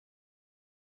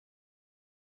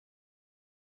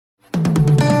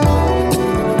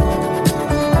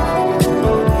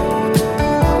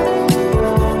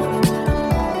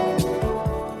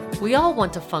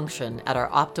want to function at our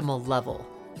optimal level.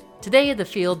 Today, the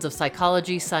fields of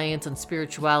psychology, science, and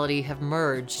spirituality have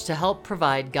merged to help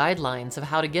provide guidelines of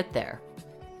how to get there.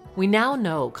 We now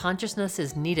know consciousness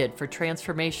is needed for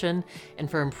transformation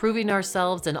and for improving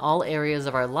ourselves in all areas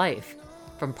of our life,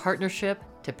 from partnership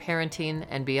to parenting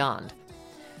and beyond.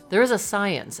 There is a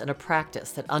science and a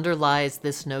practice that underlies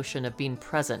this notion of being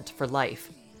present for life.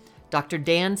 Dr.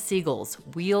 Dan Siegel's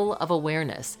Wheel of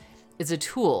Awareness is a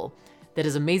tool that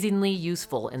is amazingly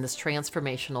useful in this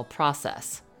transformational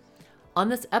process. On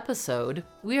this episode,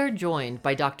 we are joined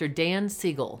by Dr. Dan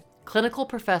Siegel, clinical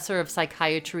professor of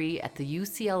psychiatry at the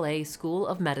UCLA School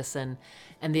of Medicine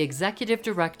and the executive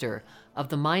director of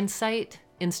the Mindsight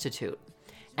Institute,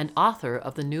 and author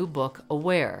of the new book,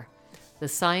 Aware, The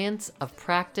Science of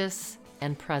Practice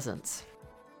and Presence.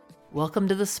 Welcome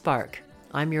to The Spark.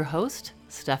 I'm your host,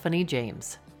 Stephanie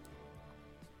James.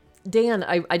 Dan,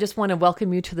 I just want to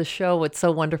welcome you to the show. It's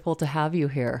so wonderful to have you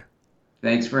here.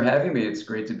 Thanks for having me. It's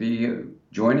great to be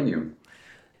joining you.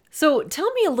 So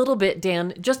tell me a little bit,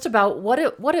 Dan, just about what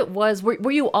it was.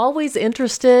 Were you always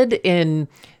interested in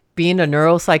being a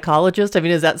neuropsychologist? I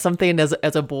mean, is that something as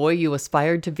a boy you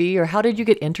aspired to be, or how did you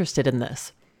get interested in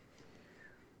this?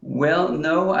 Well,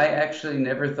 no, I actually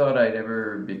never thought I'd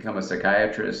ever become a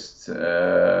psychiatrist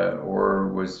or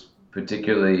was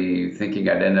particularly thinking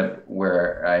I'd end up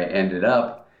where I ended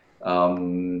up.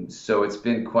 So it's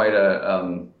been quite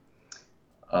a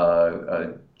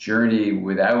journey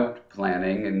without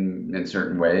planning in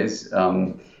certain ways.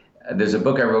 There's a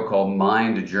book I wrote called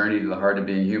Mind, A Journey to the Heart of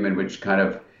Being Human, which kind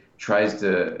of tries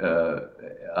to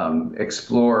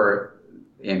explore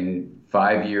in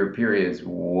 5-year periods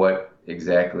what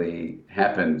exactly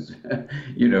happens,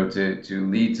 to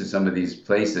lead to some of these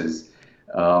places.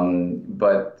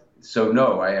 So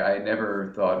no, I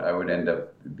never thought I would end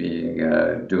up being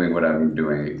doing what I'm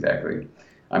doing exactly.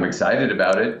 I'm excited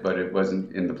about it, but it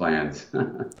wasn't in the plans.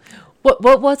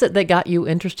 What was it that got you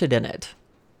interested in it?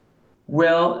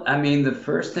 Well, I mean, the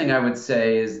first thing I would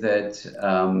say is that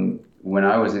when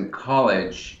I was in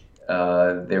college,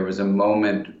 there was a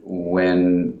moment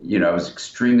when, I was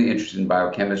extremely interested in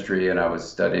biochemistry, and I was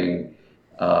studying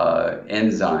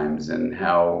enzymes and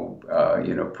how,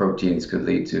 proteins could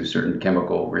lead to certain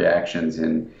chemical reactions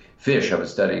in fish. I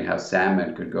was studying how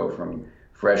salmon could go from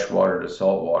fresh water to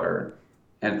salt water.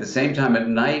 And at the same time, at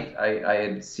night, I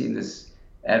had seen this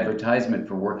advertisement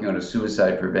for working on a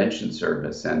suicide prevention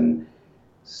service. And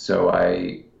so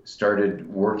I started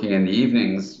working in the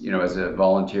evenings, as a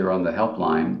volunteer on the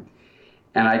helpline.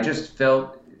 And I just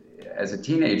felt, as a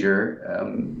teenager,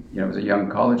 as a young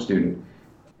college student,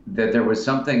 that there was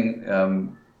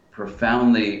something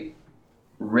profoundly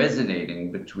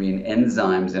resonating between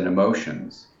enzymes and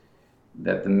emotions,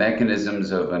 that the mechanisms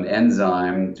of an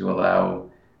enzyme to allow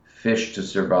fish to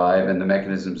survive and the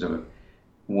mechanisms of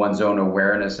one's own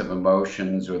awareness of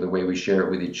emotions or the way we share it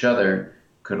with each other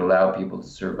could allow people to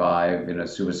survive in a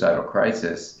suicidal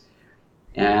crisis.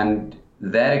 And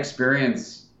that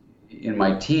experience in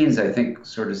my teens, I think,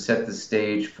 sort of set the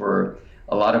stage for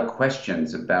a lot of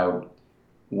questions about,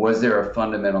 was there a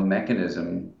fundamental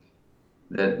mechanism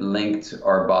that linked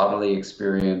our bodily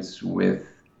experience with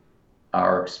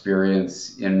our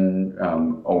experience in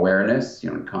awareness,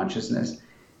 in consciousness,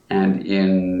 and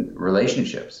in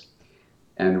relationships.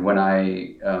 And when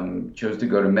I chose to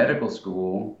go to medical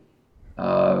school,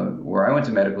 where I went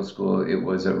to medical school, it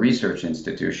was a research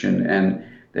institution, and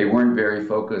they weren't very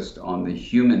focused on the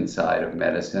human side of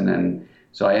medicine. And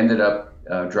so I ended up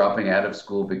dropping out of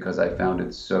school because I found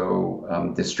it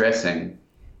so distressing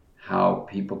how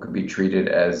people could be treated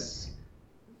as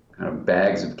kind of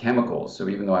bags of chemicals. So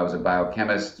even though I was a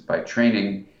biochemist by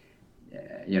training,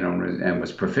 and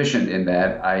was proficient in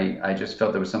that, I just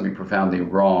felt there was something profoundly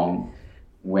wrong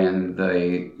when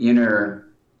the inner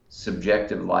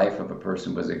subjective life of a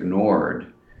person was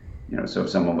ignored. So if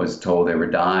someone was told they were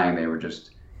dying, they were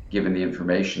just given the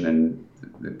information and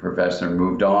the professor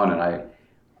moved on, and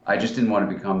I just didn't want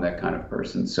to become that kind of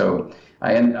person. So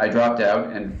I dropped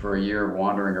out, and for a year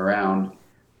wandering around,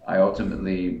 I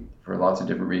ultimately, for lots of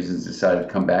different reasons, decided to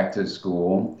come back to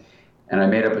school. And I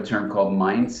made up a term called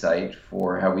Mindsight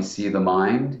for how we see the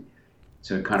mind,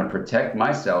 to kind of protect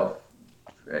myself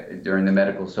during the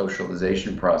medical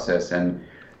socialization process. And,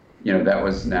 that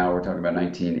was, now we're talking about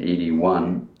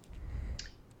 1981.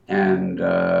 And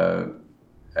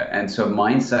so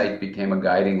Mindsight became a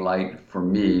guiding light for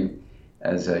me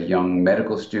as a young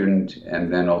medical student.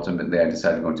 And then ultimately I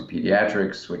decided to go into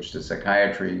pediatrics, switch to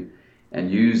psychiatry,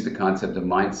 and use the concept of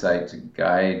Mindsight to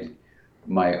guide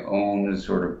my own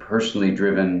sort of personally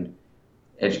driven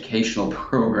educational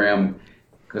program,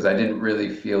 because I didn't really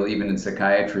feel, even in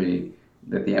psychiatry,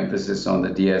 that the emphasis on the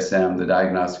DSM, the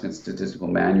Diagnostic and Statistical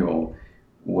Manual,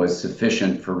 was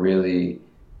sufficient for really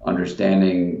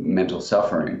understanding mental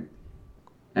suffering.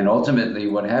 And ultimately,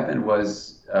 what happened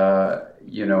was, I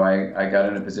got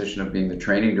in a position of being the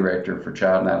training director for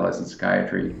child and adolescent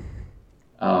psychiatry,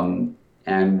 and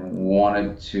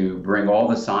wanted to bring all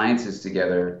the sciences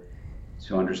together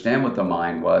to understand what the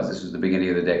mind was. This was the beginning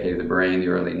of the decade of the brain, the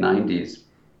early 90s.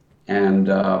 And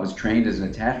I was trained as an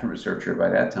attachment researcher by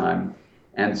that time.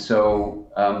 And so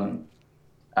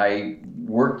I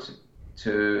worked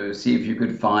to see if you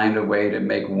could find a way to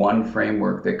make one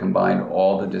framework that combined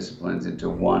all the disciplines into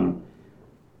one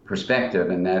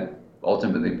perspective. And that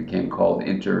ultimately became called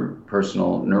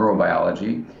interpersonal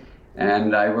neurobiology.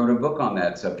 And I wrote a book on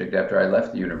that subject after I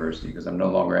left the university, because I'm no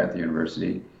longer at the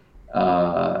university,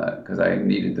 because I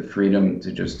needed the freedom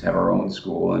to just have our own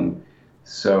school. And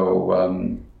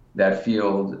so that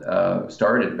field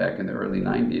started back in the early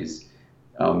 90s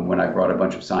when I brought a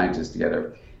bunch of scientists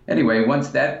together. Anyway, once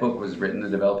that book was written, The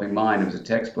Developing Mind, it was a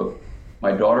textbook.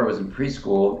 My daughter was in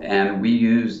preschool, and we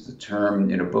used the term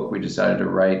in a book we decided to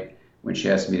write when she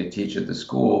asked me to teach at the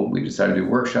school. We decided to do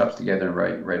workshops together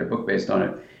and write a book based on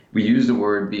it. We used the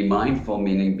word be mindful,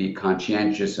 meaning be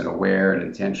conscientious and aware and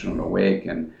intentional and awake.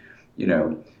 And,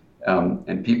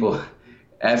 and people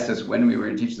asked us when we were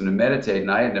going to teach them to meditate,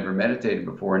 and I had never meditated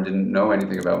before and didn't know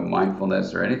anything about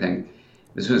mindfulness or anything.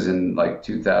 This was in like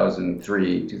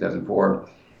 2003, 2004.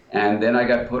 And then I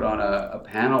got put on a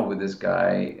panel with this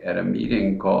guy at a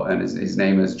meeting and his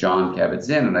name is John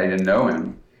Kabat-Zinn, and I didn't know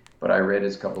him, but I read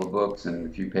his couple of books and a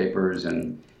few papers.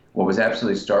 And what was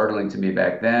absolutely startling to me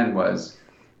back then was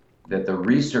that the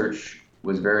research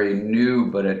was very new,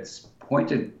 but it's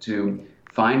pointed to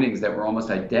findings that were almost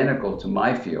identical to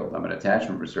my field. I'm an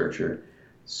attachment researcher.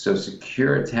 So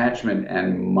secure attachment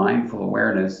and mindful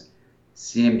awareness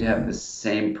seem to have the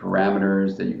same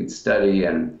parameters that you can study.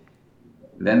 And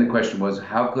then the question was,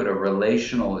 how could a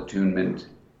relational attunement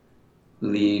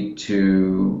lead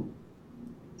to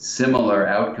similar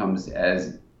outcomes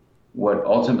as what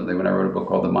ultimately, when I wrote a book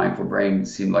called The Mindful Brain,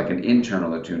 seemed like an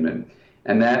internal attunement.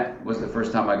 And that was the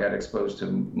first time I got exposed to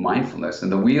mindfulness.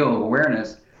 And the wheel of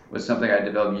awareness was something I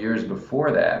developed years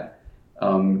before that,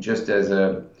 just as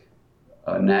a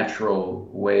natural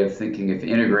way of thinking. If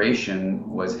integration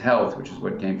was health, which is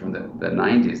what came from the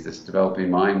 90s, this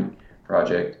Developing Mind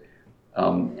project,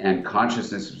 and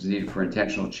consciousness was needed for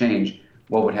intentional change,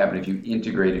 what would happen if you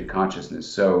integrated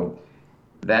consciousness? So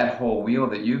that whole wheel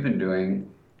that you've been doing,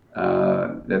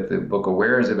 that the book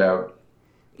Aware is about,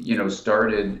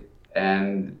 started,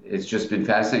 and it's just been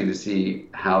fascinating to see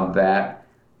how that,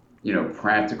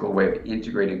 practical way of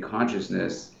integrating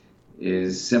consciousness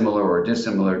is similar or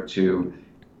dissimilar to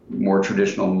more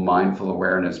traditional mindful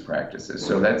awareness practices.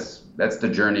 So that's the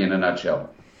journey in a nutshell.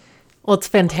 Well, it's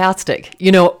fantastic.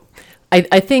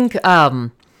 I think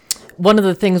one of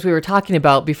the things we were talking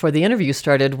about before the interview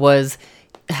started was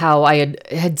how I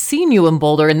had seen you in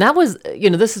Boulder, and that was,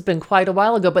 this has been quite a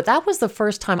while ago, but that was the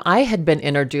first time I had been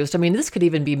introduced. I mean, this could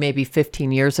even be maybe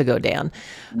 15 years ago, Dan.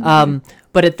 Mm-hmm.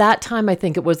 But at that time, I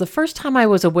think it was the first time I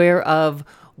was aware of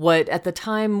what at the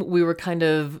time we were kind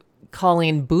of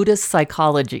calling Buddhist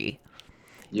psychology.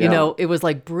 Yeah. It was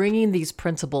like bringing these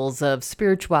principles of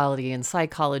spirituality and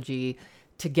psychology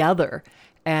together.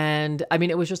 And I mean,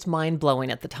 it was just mind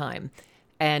blowing at the time.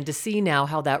 And to see now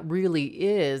how that really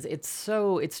is,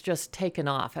 it's just taken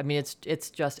off. I mean, it's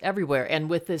just everywhere. And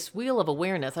with this wheel of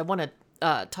awareness, I want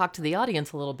to talk to the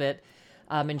audience a little bit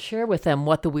and share with them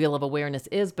what the wheel of awareness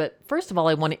is. But first of all,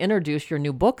 I want to introduce your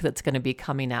new book that's going to be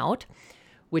coming out,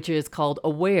 which is called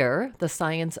Aware, The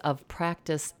Science of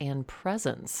Practice and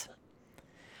Presence.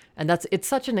 And it's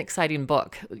such an exciting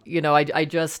book.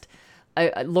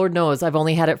 Lord knows I've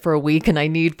only had it for a week, and I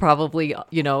need probably,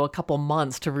 a couple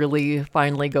months to really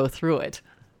finally go through it.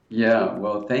 Yeah,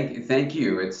 well, thank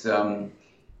you. It's,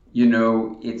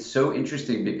 it's so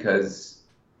interesting because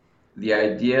the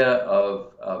idea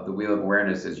of the Wheel of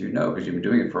Awareness, as you know, because you've been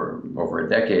doing it for over a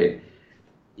decade,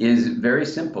 is very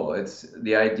simple. It's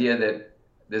the idea that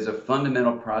there's a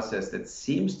fundamental process that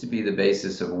seems to be the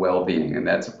basis of well-being, and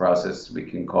that's a process we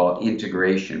can call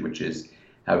integration, which is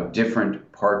how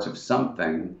different parts of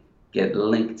something get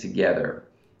linked together.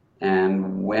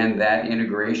 And when that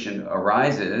integration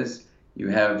arises, you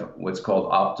have what's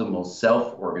called optimal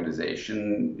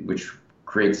self-organization, which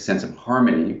creates a sense of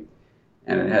harmony.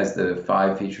 And it has the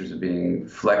 5 features of being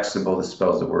flexible, this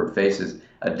spells the word faces,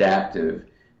 adaptive,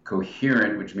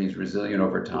 coherent, which means resilient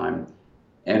over time,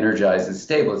 energized and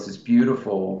stable. It's this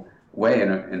beautiful way, in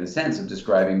a sense, of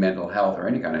describing mental health or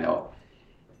any kind of health.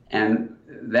 And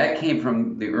that came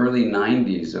from the early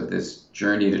 90s of this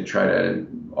journey to try to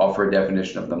offer a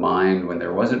definition of the mind when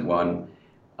there wasn't one.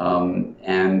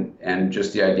 And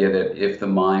just the idea that if the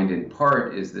mind in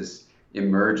part is this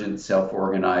emergent,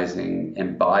 self-organizing,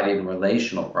 embodied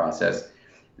relational process,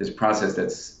 this process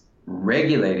that's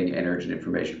regulating energy and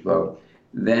information flow,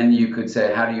 then you could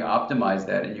say, how do you optimize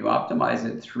that? And you optimize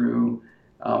it through,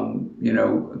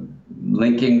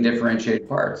 linking differentiated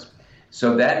parts.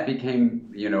 So that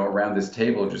became, around this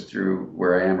table, just through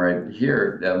where I am right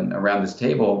here, around this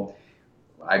table,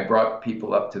 I brought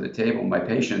people up to the table, my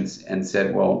patients, and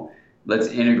said, well, let's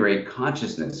integrate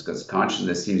consciousness, because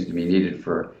consciousness seems to be needed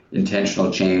for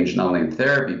intentional change, not only in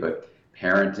therapy, but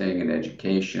parenting and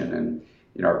education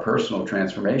and our personal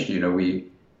transformation.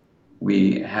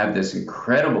 We have this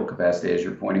incredible capacity, as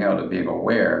you're pointing out, of being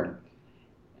aware,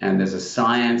 and there's a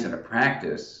science and a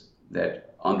practice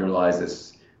that underlies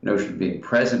this notion of being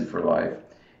present for life.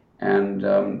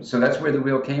 And so that's where the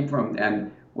wheel came from.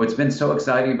 And what's been so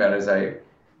exciting about it is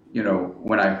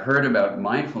when I heard about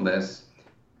mindfulness,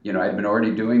 I'd been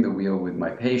already doing the wheel with my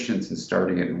patients and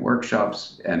starting it in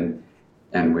workshops and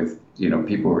with,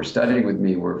 people who were studying with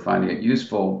me were finding it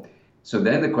useful. So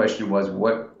then the question was,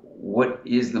 what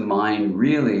is the mind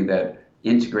really, that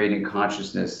integrating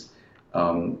consciousness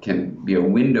can be a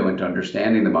window into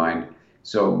understanding the mind?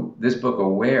 So this book,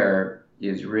 Aware,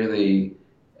 is really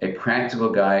a practical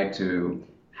guide to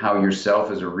how yourself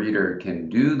as a reader can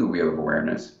do the wheel of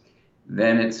awareness.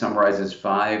 Then it summarizes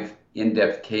 5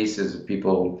 in-depth cases of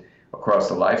people across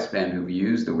the lifespan who've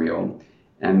used the wheel.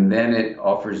 And then it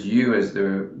offers you, as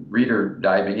the reader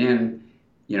diving in,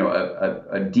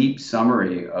 a deep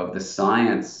summary of the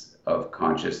science of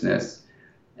consciousness.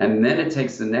 And then it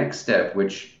takes the next step,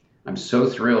 which I'm so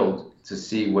thrilled to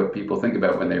see what people think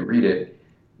about when they read it,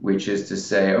 which is to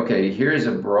say, okay, here's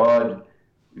a broad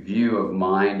view of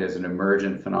mind as an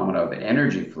emergent phenomenon of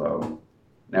energy flow.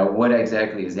 Now, what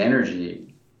exactly is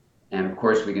energy? And of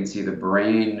course, we can see the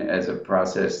brain as a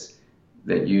process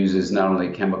that uses not only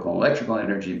chemical and electrical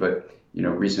energy, but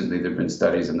recently there have been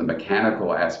studies in the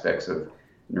mechanical aspects of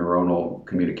neuronal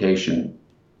communication,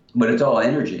 but it's all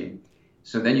energy.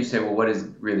 So then you say, well, what is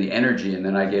really energy? And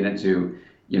then I get into,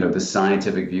 the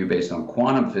scientific view based on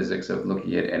quantum physics of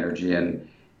looking at energy, and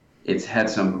it's had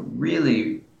some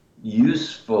really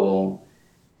useful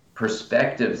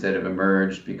perspectives that have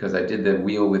emerged because I did the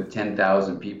wheel with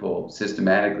 10,000 people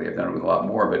systematically. I've done it with a lot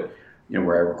more, but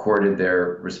where I recorded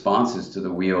their responses to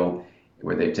the wheel,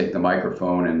 where they take the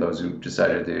microphone and those who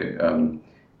decided to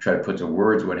try to put to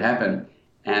words what happened.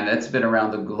 And that's been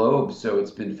around the globe. So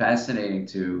it's been fascinating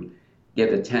to get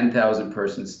the 10,000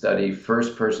 person study,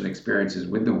 first person experiences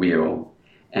with the wheel,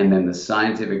 and then the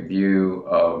scientific view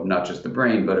of not just the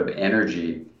brain, but of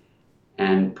energy,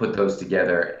 and put those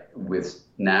together with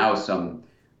now some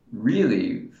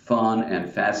really fun and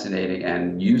fascinating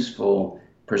and useful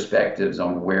perspectives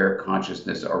on where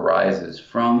consciousness arises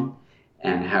from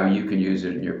and how you can use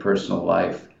it in your personal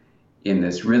life in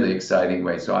this really exciting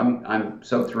way. So I'm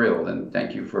so thrilled, and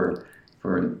thank you for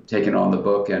taking on the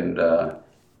book and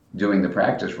doing the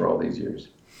practice for all these years.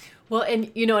 Well,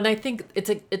 and I think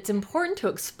it's important to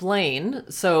explain.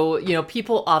 So,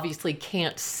 people obviously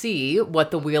can't see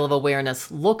what the wheel of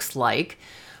awareness looks like,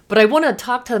 but I want to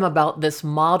talk to them about this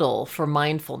model for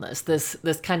mindfulness, this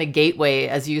kind of gateway,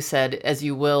 as you said, as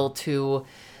you will, to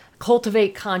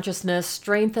cultivate consciousness,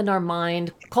 strengthen our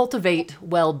mind, cultivate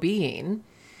well-being.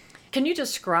 Can you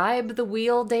describe the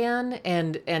wheel, Dan,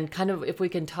 and kind of, if we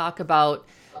can talk about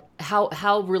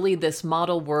how really this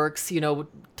model works,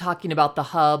 talking about the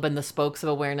hub and the spokes of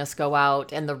awareness go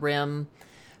out and the rim.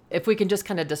 If we can just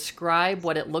kind of describe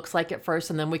what it looks like at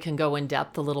first, and then we can go in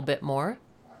depth a little bit more.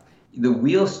 The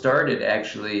wheel started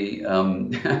actually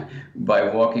by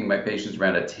walking my patients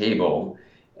around a table,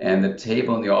 and the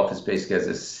table in the office basically has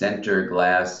a center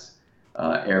glass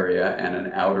area and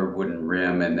an outer wooden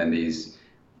rim, and then these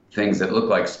things that look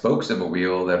like spokes of a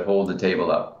wheel that hold the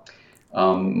table up.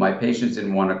 My patients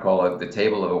didn't want to call it the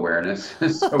table of awareness,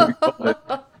 so we called it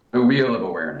the wheel of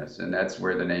awareness, and that's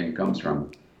where the name comes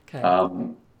from. Okay.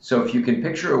 So if you can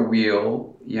picture a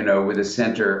wheel, with a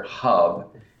center hub,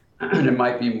 and it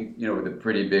might be, with a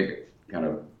pretty big kind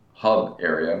of hub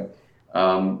area,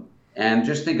 and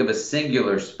just think of a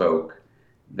singular spoke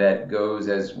that goes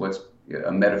as what's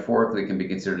metaphorically can be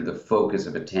considered the focus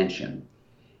of attention.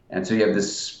 And so you have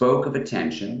this spoke of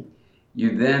attention.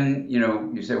 You then,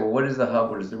 you say, well, what is the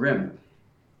hub? What is the rim?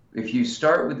 If you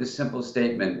start with the simple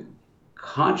statement,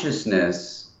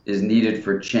 consciousness is needed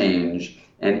for change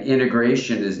and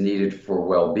integration is needed for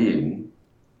well-being.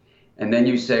 And then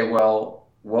you say, well,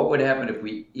 what would happen if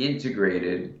we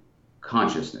integrated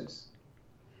consciousness?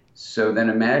 So then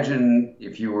imagine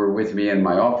if you were with me in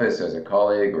my office as a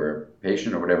colleague or a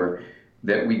patient or whatever,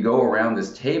 that we go around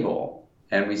this table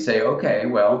and we say, okay,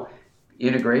 well,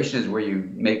 integration is where you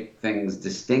make things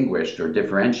distinguished or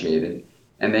differentiated,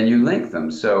 and then you link them.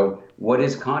 So what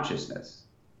is consciousness,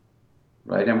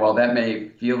 right? And while that may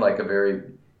feel like a very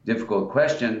difficult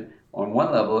question, on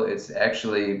one level, it's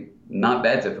actually not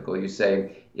that difficult. You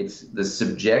say it's the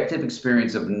subjective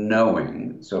experience of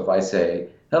knowing. So if I say,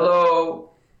 hello,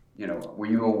 were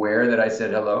you aware that I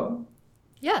said hello?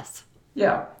 Yes.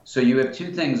 Yeah. So you have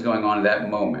two things going on at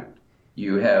that moment.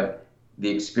 You have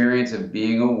the experience of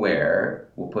being aware.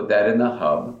 We'll put that in the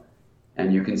hub,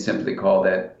 and you can simply call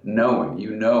that knowing.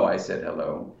 You know I said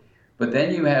hello. But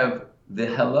then you have the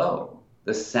hello,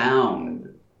 the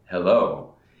sound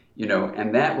hello,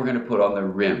 and that we're going to put on the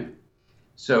rim.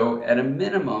 So at a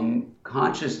minimum,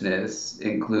 consciousness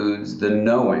includes the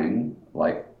knowing,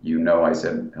 like I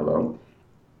said hello,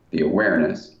 the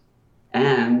awareness,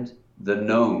 and the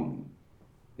known,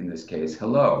 in this case,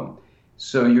 hello.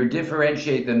 So you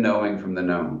differentiate the knowing from the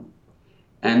known.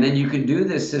 And then you can do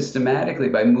this systematically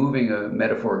by moving a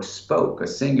metaphoric spoke, a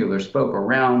singular spoke,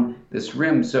 around this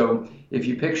rim. So if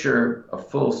you picture a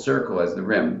full circle as the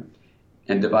rim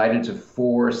and divide into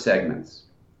 4 segments,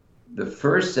 the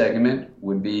first segment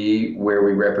would be where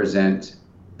we represent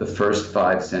the first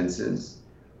 5 senses.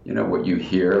 What you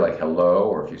hear, like hello,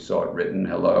 or if you saw it written,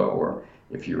 hello, or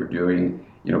if you were doing,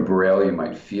 Braille, you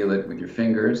might feel it with your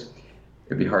fingers.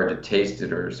 It'd be hard to taste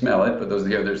it or smell it, but those are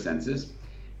the other senses.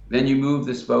 Then you move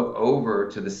the spoke over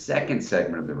to the second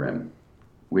segment of the rim,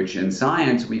 which in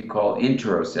science we call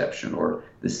interoception, or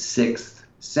the 6th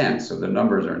sense. So the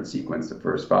numbers are in sequence, the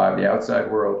first 5, the outside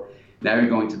world. Now you're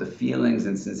going to the feelings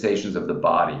and sensations of the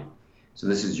body. So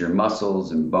this is your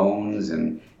muscles and bones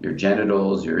and your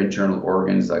genitals, your internal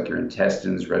organs like your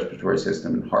intestines, respiratory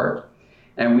system, and heart.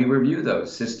 And we review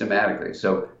those systematically.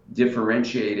 So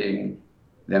differentiating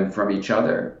them from each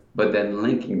other, but then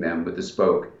linking them with the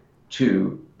spoke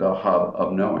to the hub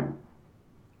of knowing.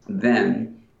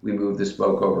 Then we move the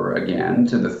spoke over again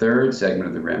to the third segment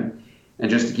of the rim. And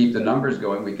just to keep the numbers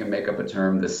going, we can make up a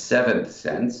term, the 7th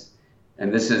sense.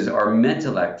 And this is our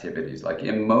mental activities like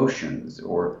emotions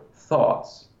or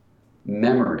thoughts,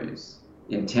 memories,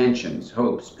 intentions,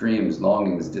 hopes, dreams,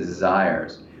 longings,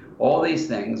 desires. All these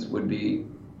things would be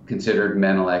considered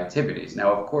mental activities.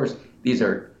 Now, of course, these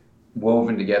are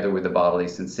woven together with the bodily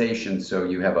sensation. So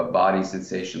you have a body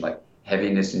sensation like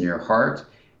heaviness in your heart,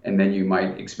 and then you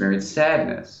might experience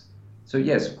sadness. So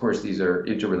yes, of course, these are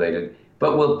interrelated,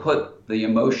 but we'll put the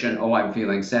emotion, oh, I'm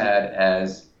feeling sad,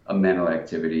 as a mental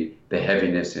activity, the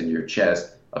heaviness in your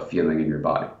chest, a feeling in your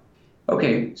body.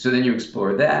 Okay, so then you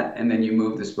explore that, and then you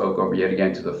move the spoke over yet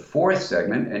again to the 4th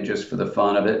segment, and just for the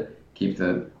fun of it, keep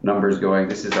the numbers going.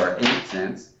 This is our 8th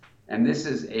sense, and this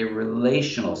is a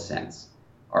relational sense,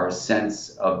 our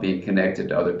sense of being connected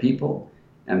to other people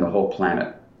and the whole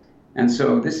planet. And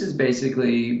so this is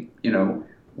basically,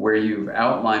 where you've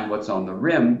outlined what's on the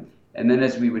rim, and then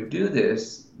as we would do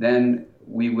this, then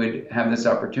we would have this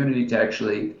opportunity to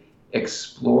actually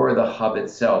explore the hub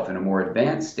itself in a more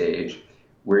advanced stage,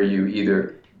 where you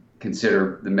either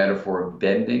consider the metaphor of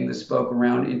bending the spoke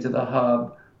around into the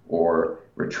hub, or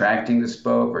retracting the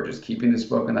spoke, or just keeping the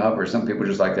spoke in the hub, or some people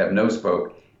just like to have no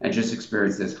spoke and just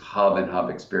experience this hub and hub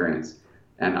experience.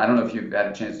 And I don't know if you've had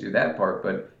a chance to do that part,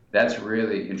 but that's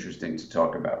really interesting to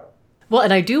talk about. Well,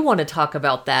 and I do want to talk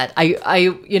about that.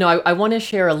 I want to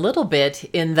share a little bit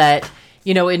in that,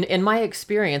 in my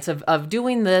experience of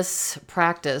doing this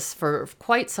practice for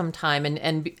quite some time,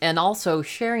 and also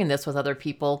sharing this with other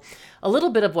people, a little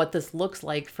bit of what this looks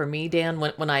like for me, Dan,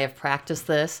 when I have practiced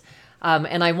this.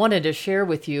 And I wanted to share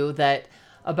with you that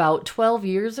about 12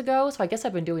 years ago, so I guess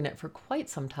I've been doing it for quite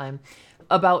some time,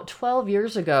 about 12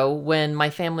 years ago, when my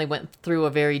family went through a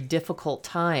very difficult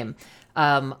time,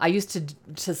 I used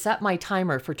to set my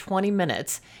timer for 20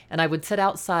 minutes, and I would sit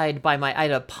outside I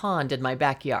had a pond in my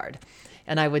backyard,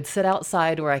 and I would sit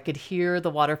outside where I could hear the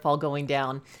waterfall going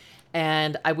down,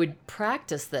 and I would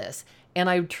practice this. And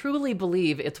I truly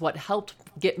believe it's what helped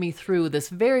get me through this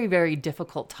very, very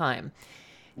difficult time.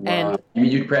 Wow. And You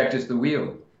mean you'd practice the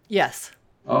wheel? yes.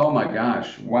 Oh my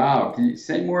gosh. Wow. Can you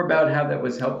say more about how that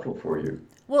was helpful for you?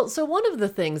 Well, so one of the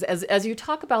things, as you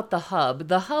talk about the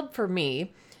hub for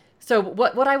me, so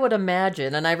what I would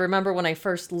imagine, and I remember when I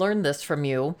first learned this from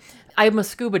you, I'm a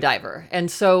scuba diver. And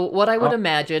so what I would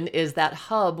imagine is that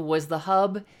hub was the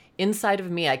hub inside of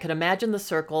me. I could imagine the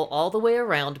circle all the way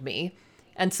around me.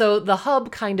 And so the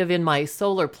hub kind of in my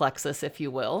solar plexus, if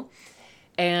you will.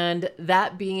 And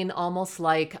that being almost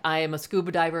like I am a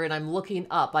scuba diver and I'm looking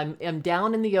up. I'm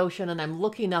down in the ocean and I'm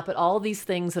looking up at all these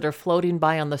things that are floating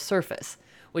by on the surface,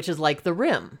 which is like the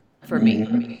rim for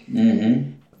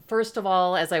me. First of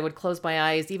all, as I would close my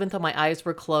eyes, even though my eyes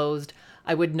were closed,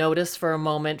 I would notice for a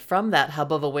moment from that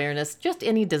hub of awareness just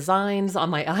any designs on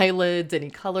my eyelids, any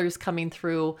colors coming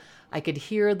through. I could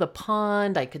hear the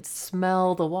pond, I could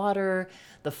smell the water,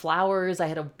 the flowers. I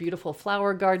had a beautiful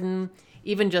flower garden,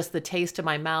 even just the taste in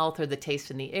my mouth or the taste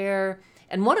in the air.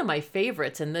 And one of my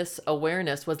favorites in this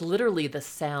awareness was literally the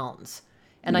sounds.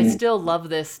 And I still love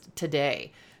this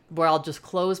today, where I'll just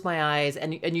close my eyes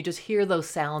and you just hear those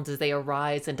sounds as they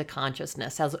arise into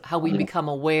consciousness, how we become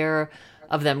aware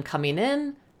of them coming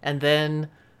in and then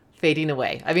fading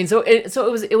away. I mean,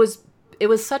 it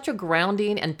was such a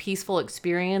grounding and peaceful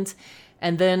experience.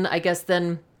 And then I guess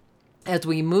then as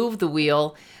we move the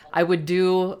wheel, I would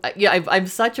do, I'm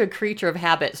such a creature of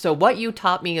habit. So what you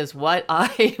taught me is what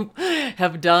I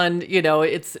have done,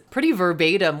 it's pretty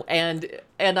verbatim. And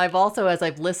I've also, as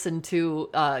I've listened to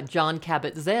John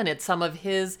Kabat-Zinn, it's some of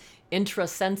his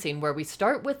intra-sensing where we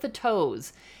start with the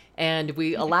toes and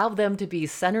we allow them to be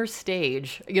center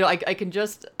stage. I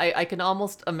can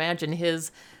almost imagine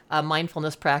his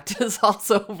mindfulness practice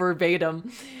also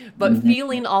verbatim, but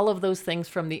feeling all of those things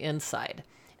from the inside.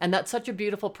 And that's such a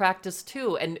beautiful practice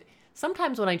too. And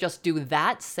sometimes when I just do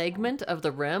that segment of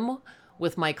the rim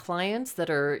with my clients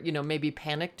that are, maybe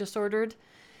panic disordered,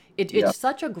 it's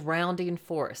such a grounding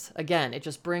force. Again, it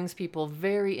just brings people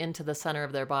very into the center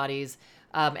of their bodies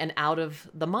and out of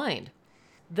the mind.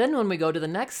 Then when we go to the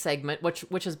next segment,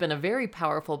 which has been a very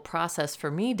powerful process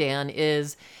for me, Dan,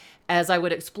 is as I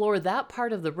would explore that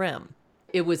part of the rim,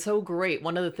 it was so great.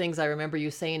 One of the things I remember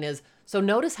you saying is, so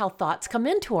notice how thoughts come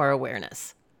into our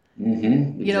awareness.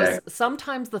 Exactly.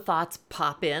 Sometimes the thoughts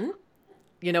pop in,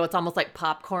 it's almost like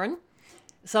popcorn.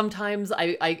 Sometimes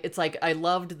it's like I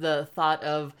loved the thought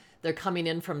of they're coming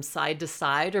in from side to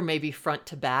side or maybe front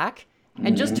to back.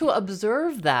 And just to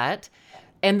observe that.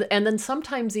 And then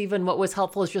sometimes even what was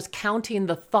helpful is just counting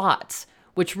the thoughts,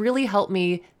 which really helped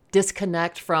me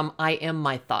disconnect from I am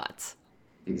my thoughts.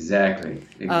 Exactly.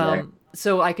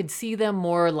 So I could see them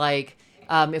more like,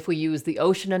 if we use the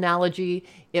ocean analogy,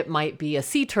 it might be a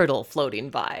sea turtle floating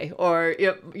by, or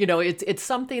it's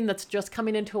something that's just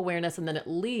coming into awareness and then it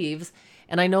leaves,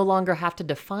 and I no longer have to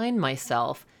define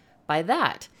myself by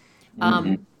that.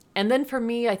 And then for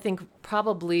me, I think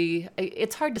probably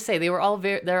it's hard to say. They're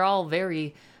all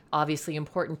very obviously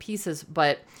important pieces,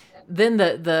 but then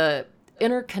the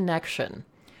interconnection,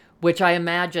 which I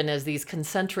imagine as these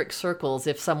concentric circles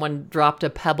if someone dropped a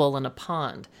pebble in a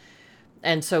pond.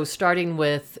 And so starting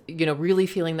with, really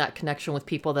feeling that connection with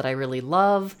people that I really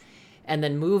love, and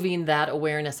then moving that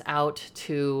awareness out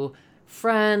to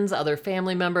friends, other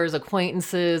family members,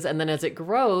 acquaintances. And then as it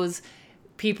grows,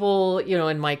 people,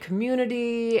 in my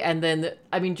community. And then,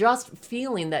 just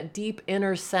feeling that deep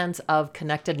inner sense of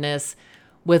connectedness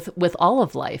with all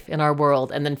of life in our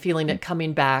world, and then feeling it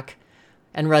coming back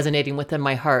and resonating within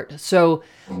my heart. So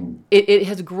it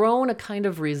has grown a kind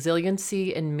of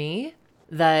resiliency in me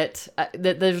that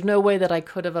there's no way that I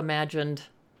could have imagined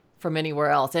from anywhere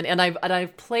else. And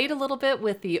I've played a little bit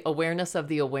with the awareness of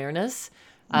the awareness.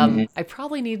 I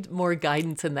probably need more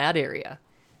guidance in that area.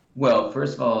 Well,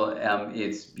 first of all,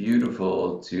 it's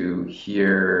beautiful to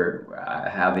hear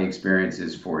how the experience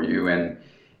is for you. And,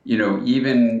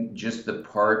 even just the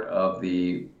part of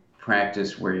the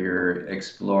practice where you're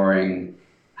exploring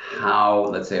how,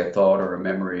 let's say, a thought or a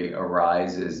memory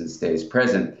arises and stays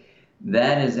present,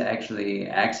 that is actually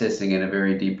accessing in a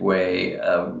very deep way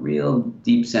a real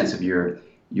deep sense of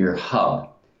your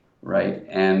hub, right?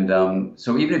 And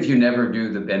so even if you never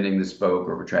do the bending the spoke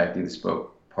or retracting the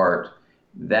spoke part,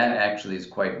 that actually is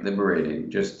quite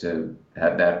liberating just to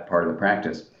have that part of the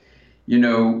practice.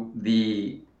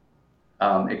 The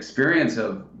experience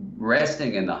of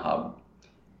resting in the hub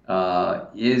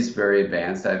is very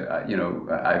advanced.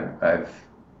 I've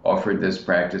offered this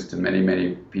practice to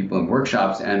many people in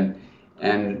workshops,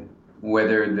 and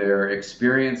whether they're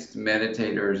experienced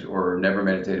meditators or never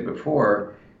meditated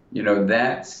before,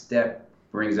 that step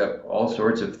brings up all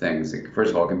sorts of things.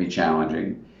 First of all, it can be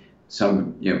challenging.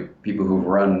 Some, people who've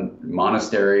run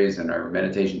monasteries and are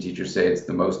meditation teachers say it's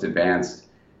the most advanced,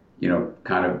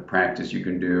 kind of practice you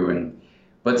can do.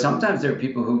 But sometimes there are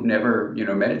people who've never,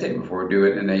 meditated before do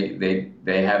it, and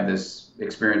they have this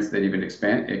experience that even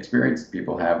experienced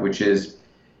people have, which is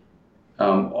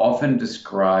often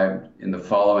described in the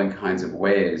following kinds of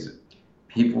ways.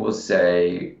 People will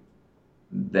say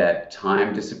that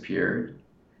time disappeared.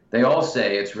 They all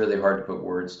say it's really hard to put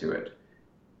words to it.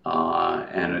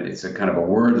 and it's a kind of a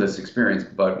wordless experience,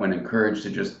 but when encouraged to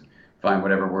just find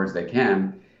whatever words they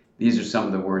can, these are some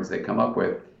of the words they come up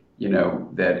with,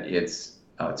 that it's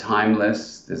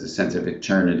timeless, there's a sense of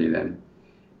eternity then.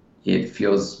 It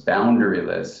feels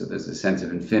boundaryless, so there's a sense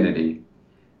of infinity.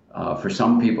 For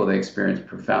some people, they experience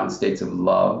profound states of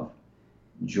love,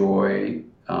 joy,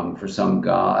 for some,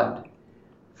 God,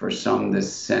 for some,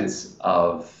 this sense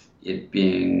of it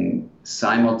being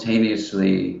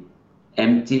simultaneously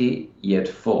empty yet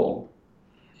full,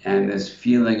 and this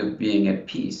feeling of being at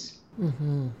peace.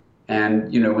 Mm-hmm.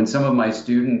 And, when some of my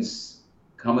students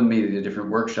come with me to the different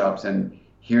workshops and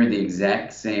hear the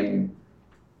exact same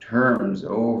terms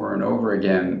over and over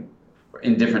again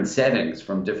in different settings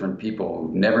from different people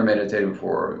who've never meditated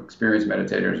before, experienced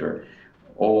meditators, or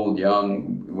old,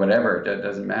 young, whatever, it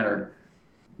doesn't matter.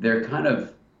 They're kind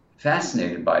of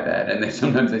fascinated by that. And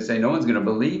sometimes they say, no one's going to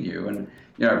believe you. And,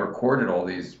 I've recorded all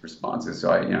these responses. So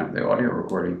the audio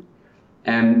recording.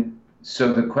 And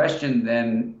so the question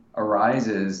then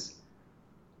arises,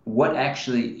 what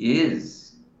actually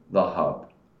is the hub?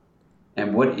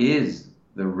 And what is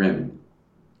the rim?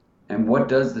 And what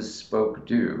does the spoke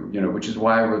do? Which is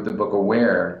why I wrote the book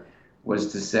Aware,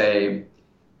 was to say,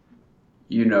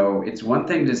 it's one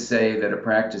thing to say that a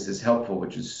practice is helpful,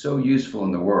 which is so useful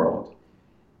in the world,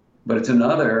 but it's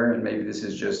another, and maybe this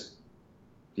is just,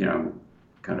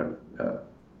 kind of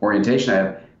orientation I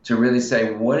have, to really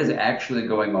say what is actually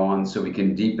going on so we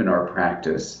can deepen our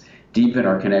practice, deepen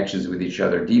our connections with each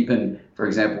other, deepen, for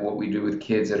example, what we do with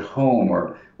kids at home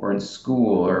or in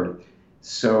school.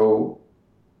 So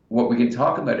what we can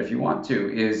talk about, if you want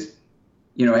to, is,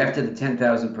 after the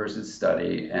 10,000 person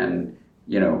study, and,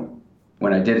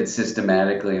 when I did it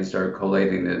systematically and started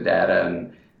collating the data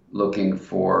and looking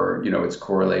for, its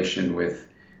correlation with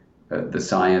the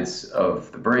science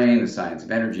of the brain, the science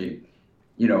of energy,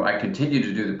 I continued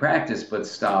to do the practice, but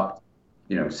stopped,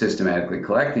 systematically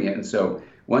collecting it. And so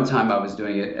one time I was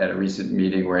doing it at a recent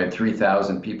meeting where I had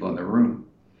 3,000 people in the room,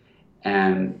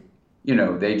 and we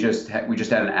just had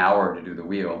an hour to do the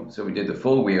wheel. So we did the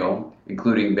full wheel,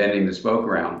 including bending the spoke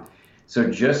around.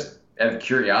 So just out of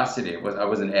curiosity, I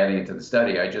wasn't adding it to the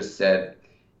study. I just said,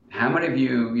 how many of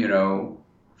you,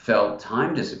 felt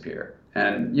time disappear?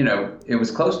 And, it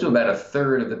was close to about a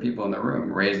third of the people in the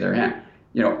room raised their hand.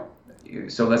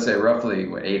 So let's say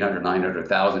roughly 800,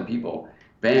 900,000 people,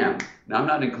 bam. Now I'm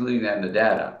not including that in the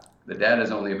data. The data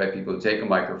is only about people who take a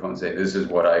microphone and say, this is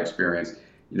what I experienced,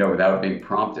 without being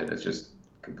prompted. It's just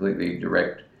completely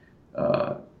direct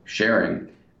sharing.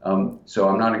 So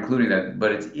I'm not including that,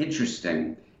 but it's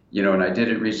interesting, and I did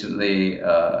it recently,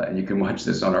 and you can watch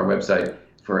this on our website,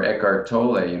 for Eckhart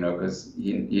Tolle, because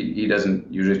he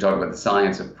doesn't usually talk about the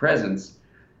science of presence,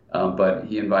 but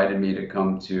he invited me to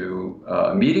come to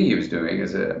a meeting he was doing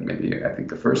as maybe, I think,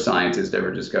 the first scientist to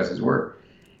ever discuss his work.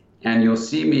 And you'll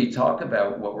see me talk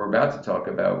about what we're about to talk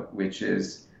about, which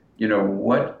is,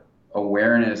 what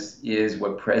awareness is,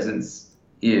 what presence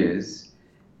is.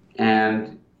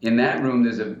 And in that room,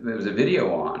 there was a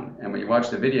video on. And when you watch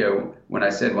the video, when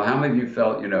I said, well, how many of you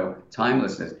felt,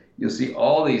 timelessness? You'll see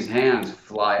all these hands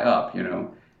fly up,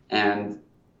 and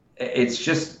it's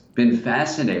just been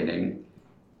fascinating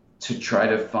to try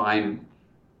to find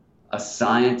a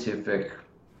scientific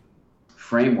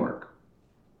framework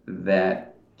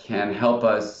that can help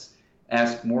us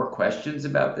ask more questions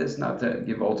about this, not to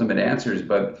give ultimate answers,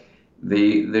 but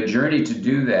the journey to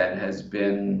do that has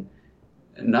been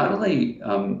not only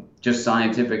just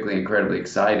scientifically incredibly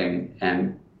exciting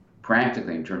and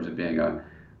practically in terms of being a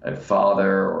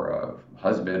father or a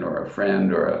husband or a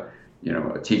friend or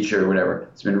a teacher or whatever.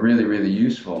 It's been really, really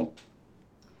useful.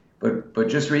 But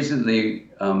just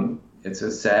recently, it's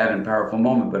a sad and powerful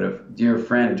moment, but a dear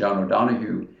friend, John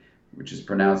O'Donoghue, which is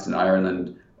pronounced in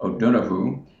Ireland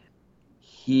O'Donoghue,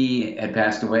 he had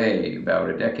passed away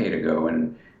about a decade ago,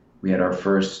 and we had our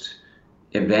first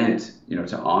event,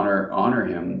 to honor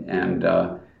him.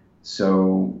 And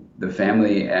so the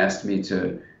family asked me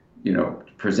to,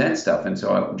 present stuff. And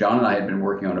so John and I had been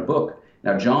working on a book.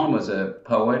 Now, John was a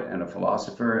poet and a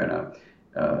philosopher and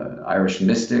a Irish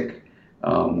mystic,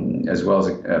 as well as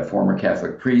a former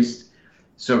Catholic priest.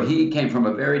 So he came from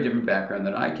a very different background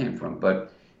than I came from.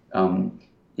 But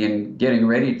in getting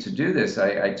ready to do this,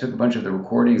 I took a bunch of the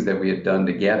recordings that we had done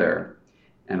together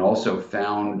and also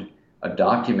found a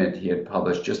document he had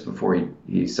published just before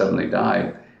he suddenly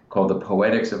died called The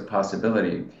Poetics of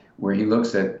Possibility, where he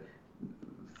looks at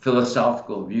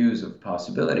philosophical views of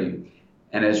possibility.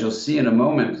 And as you'll see in a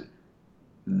moment,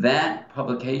 that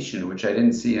publication, which I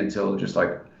didn't see until just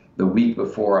like the week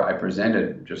before I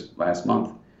presented just last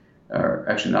month, or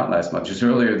actually not last month, just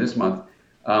earlier this month,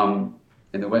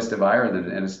 in the west of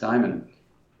Ireland, Ennistimon.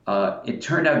 It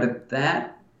turned out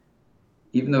that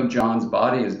even though John's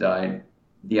body has died,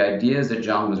 the ideas that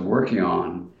John was working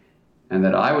on and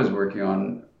that I was working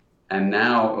on, and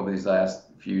now over these last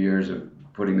few years of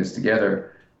putting this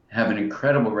together, have an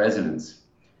incredible resonance.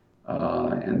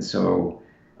 And so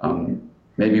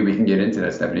maybe we can get into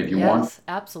that, Stephanie, if you want. Yes,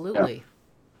 absolutely.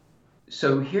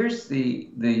 So here's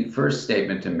the first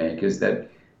statement to make is that,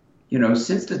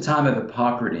 since the time of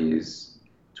Hippocrates,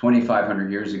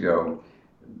 2,500 years ago,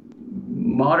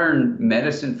 modern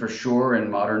medicine for sure,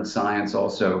 and modern science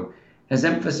also, has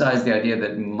emphasized the idea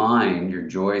that mind, your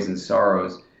joys and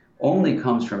sorrows, only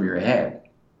comes from your head.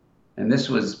 And this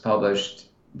was published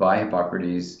by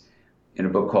Hippocrates in a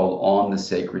book called On the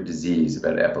Sacred Disease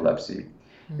about epilepsy.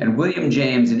 Mm-hmm. And William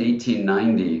James in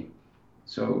 1890,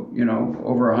 so,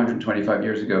 over 125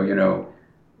 years ago,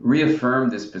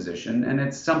 reaffirmed this position. And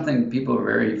it's something people are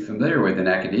very familiar with in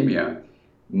academia.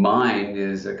 Mind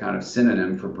is a kind of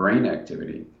synonym for brain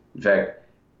activity. In fact,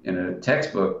 in a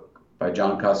textbook by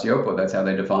John Cacioppo, that's how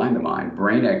they define the mind: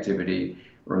 brain activity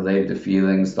related to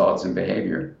feelings, thoughts, and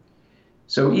behavior.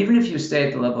 So even if you stay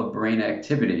at the level of brain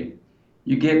activity,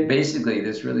 you get basically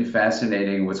this really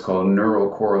fascinating what's called neural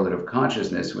correlative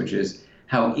consciousness, which is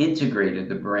how integrated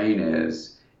the brain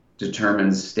is,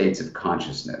 determines states of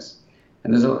consciousness.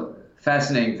 And there's a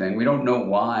fascinating thing. We don't know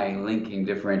why linking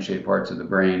differentiated parts of the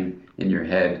brain in your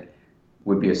head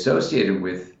would be associated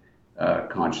with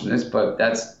consciousness, but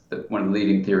that's one of the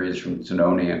leading theories from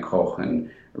Tononi and Koch, and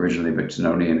originally, but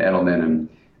Tononi and Edelman and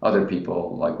other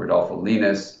people like Rodolfo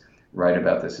Linus write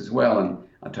about this as well, and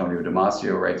Antonio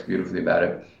Damasio writes beautifully about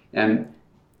it. And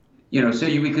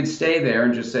we could stay there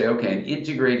and just say, okay, an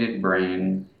integrated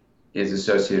brain is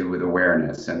associated with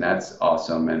awareness, and that's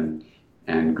awesome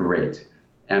and great.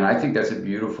 And I think that's a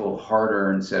beautiful,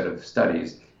 hard-earned set of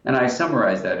studies. And I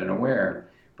summarize that in Aware.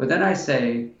 But then I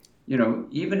say,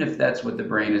 even if that's what the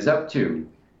brain is up to,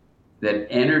 that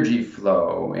energy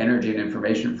and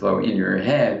information flow in your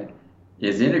head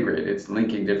is integrated. It's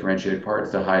linking differentiated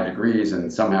parts to high degrees,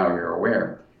 and somehow you're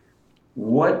aware.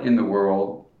 What in the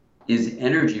world is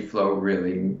energy flow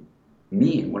really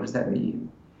mean? What does that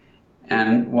mean?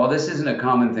 And while this isn't a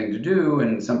common thing to do,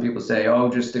 and some people say, oh,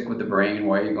 just stick with the brain,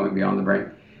 why are you going beyond the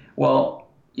brain? Well,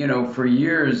 for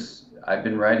years, I've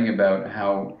been writing about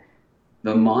how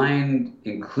the mind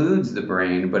includes the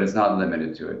brain, but it's not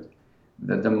limited to it.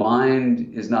 That the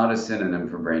mind is not a synonym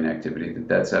for brain activity,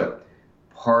 that's a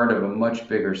part of a much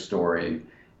bigger story.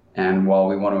 And while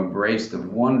we want to embrace the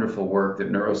wonderful work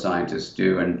that neuroscientists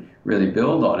do and really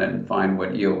build on it and find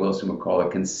what E.O. Wilson would call a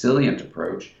consilient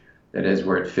approach, that is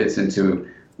where it fits into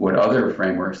what other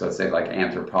frameworks, let's say like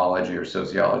anthropology or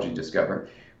sociology, discover,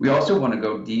 we also want to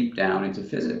go deep down into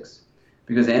physics,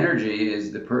 because energy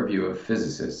is the purview of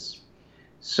physicists.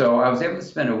 So I was able to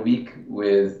spend a week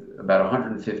with about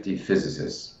 150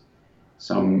 physicists.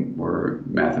 Some were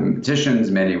mathematicians,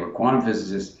 many were quantum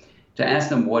physicists, to ask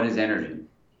them, what is energy?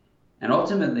 And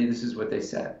ultimately, this is what they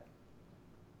said.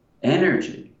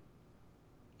 Energy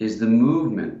is the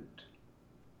movement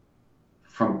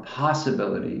from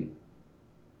possibility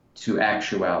to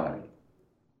actuality.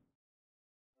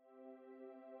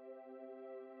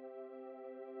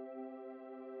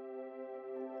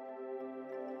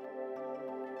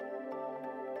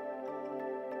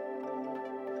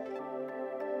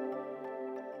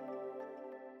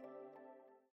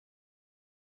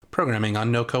 Programming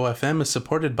on NoCo FM is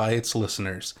supported by its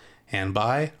listeners and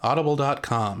by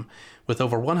Audible.com. With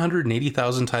over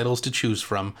 180,000 titles to choose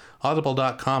from,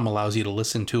 Audible.com allows you to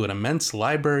listen to an immense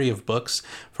library of books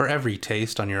for every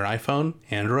taste on your iPhone,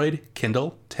 Android,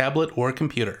 Kindle, tablet, or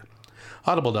computer.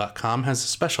 Audible.com has a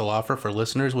special offer for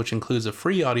listeners which includes a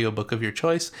free audiobook of your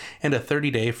choice and a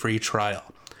 30-day free trial.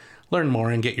 Learn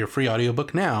more and get your free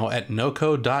audiobook now at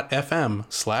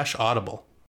noco.fm/audible.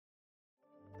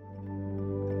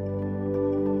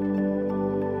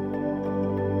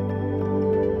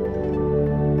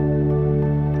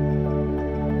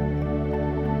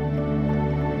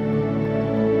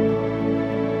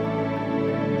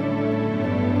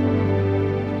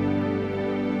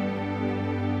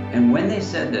 And when they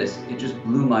said this, it just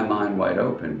blew my mind wide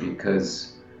open,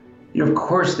 because, of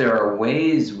course, there are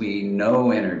ways we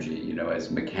know energy,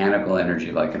 as mechanical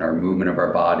energy, like in our movement of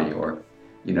our body, or,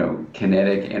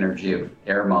 kinetic energy of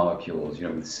air molecules,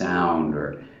 with sound,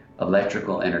 or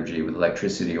electrical energy with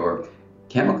electricity, or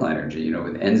chemical energy,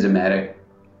 with enzymatic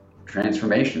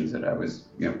transformations that I was,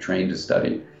 trained to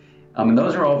study. And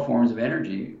those are all forms of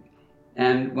energy.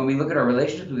 And when we look at our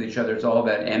relationships with each other, it's all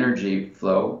about energy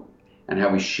flow and how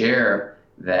we share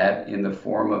that in the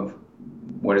form of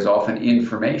what is often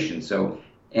information. So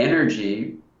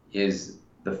Energy is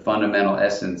the fundamental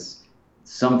essence,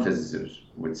 some physicists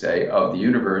would say, of the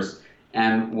universe.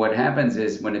 And what happens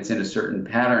is when it's in a certain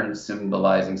pattern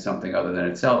symbolizing something other than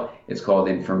itself, it's called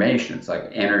information. It's like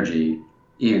energy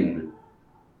in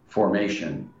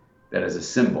formation that is a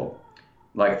symbol,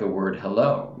 like the word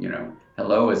hello.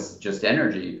 Hello is just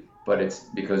energy, but it's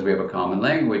because we have a common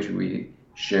language, we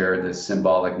share the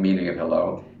symbolic meaning of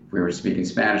hello. If we were speaking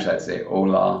Spanish, I'd say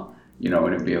hola,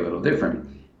 and it'd be a little different.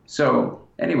 So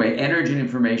anyway, energy and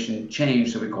information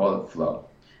change, so we call it flow.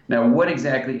 Now, what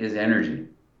exactly is energy?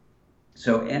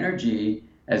 So energy,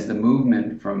 as the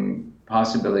movement from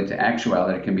possibility to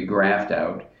actuality, can be graphed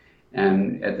out.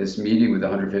 And at this meeting with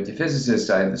 150 physicists,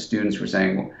 the students were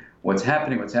saying, what's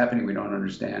happening, we don't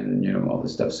understand, all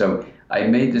this stuff. So I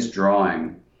made this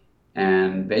drawing,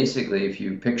 and basically if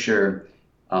you picture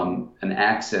an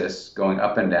axis going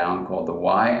up and down called the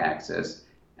y-axis,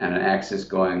 and an axis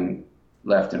going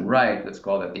left and right, let's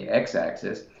call that the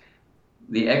x-axis.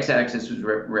 The x-axis would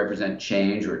represent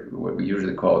change, or what we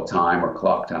usually call time or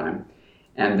clock time.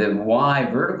 And the y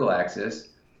vertical axis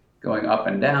going up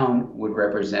and down would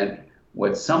represent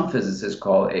what some physicists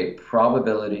call a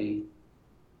probability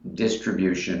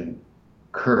distribution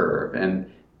curve.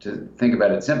 And to think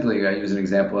about it simply, I use an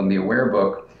example in the Aware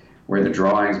book where the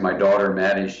drawings, my daughter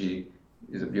Maddie, she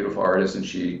is a beautiful artist, and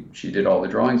she did all the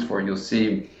drawings for it. You'll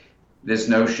see this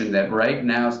notion that right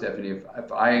now, Stephanie,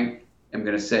 if I am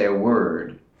going to say a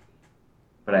word,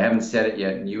 but I haven't said it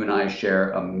yet, and you and I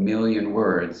share 1 million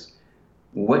words,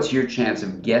 what's your chance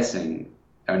of guessing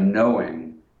or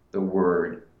knowing the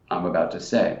word I'm about to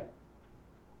say?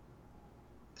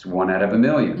 It's 1 out of 1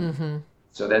 million. Mm-hmm.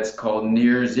 So that's called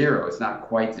near zero. It's not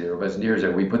quite zero, but it's near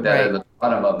zero. We put that Right at the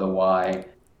bottom of the y,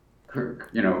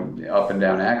 up and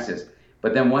down axis.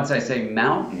 But then once I say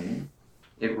mountain,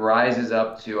 it rises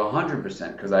up to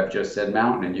 100% because I've just said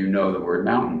mountain, and you know the word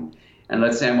mountain. And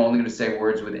let's say I'm only going to say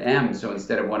words with M. So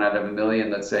instead of 1 out of 1 million,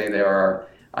 let's say there are,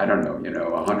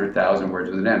 100,000 words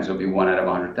with an M. So it'll be 1 out of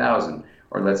 100,000.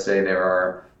 Or let's say there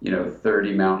are,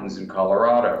 30 mountains in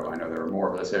Colorado. I know there are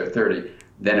more, but let's say there are 30.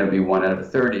 Then it'll be 1 out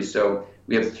of 30. So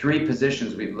we have 3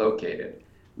 positions we've located.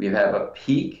 We have a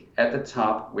peak at the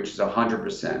top, which is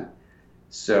 100%.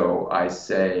 So I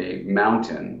say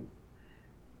mountain,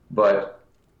 but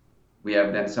we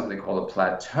have then something called a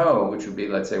plateau, which would be,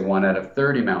 let's say, 1 out of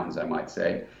 30 mountains, I might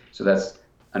say. So that's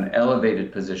an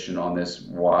elevated position on this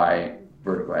y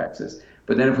vertical axis.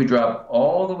 But then if we drop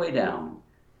all the way down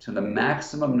to the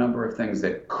maximum number of things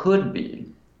that could be,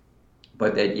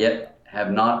 but that yet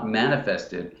have not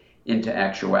manifested into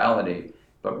actuality,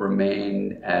 but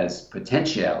remain as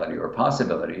potentiality or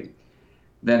possibility,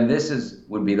 then this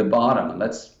would be the bottom. And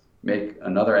let's make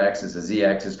another axis, a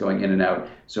z-axis going in and out.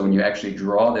 So when you actually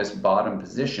draw this bottom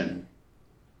position,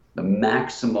 the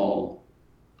maximal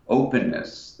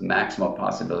openness, the maximal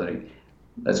possibility,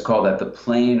 let's call that the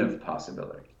plane of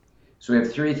possibility. So we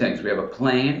have 3 things. We have a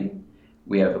plane,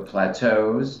 we have the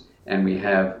plateaus, and we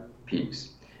have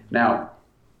peaks. Now,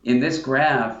 in this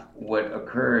graph, what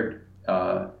occurred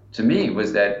to me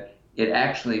was that it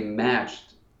actually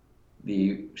matched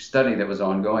the study that was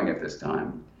ongoing at this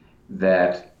time,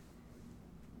 that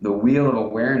the wheel of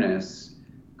awareness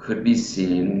could be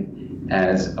seen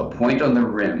as a point on the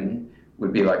rim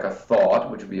would be like a thought,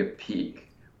 which would be a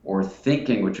peak, or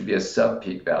thinking, which would be a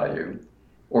sub-peak value,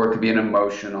 or it could be an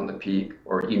emotion on the peak,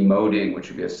 or emoting, which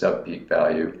would be a sub-peak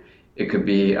value. It could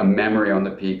be a memory on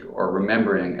the peak, or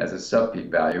remembering as a sub-peak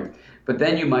value. But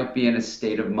then you might be in a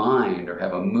state of mind, or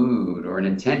have a mood, or an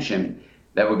intention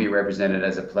that would be represented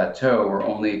as a plateau, where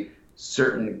only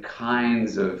certain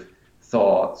kinds of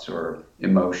thoughts or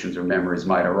emotions or memories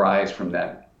might arise from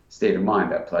that state of mind,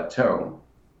 that plateau.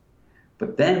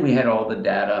 But then we had all the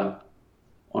data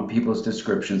on people's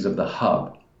descriptions of the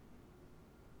hub.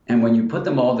 And when you put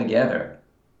them all together,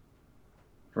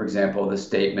 for example, the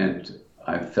statement,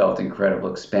 I felt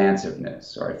incredible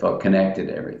expansiveness, or I felt connected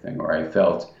to everything, or I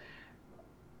felt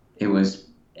it was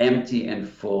empty and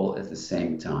full at the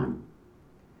same time.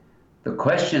 The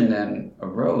question then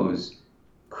arose,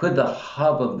 could the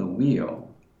hub of the wheel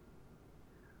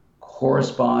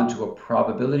correspond to a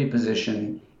probability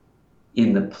position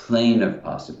in the plane of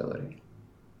possibility,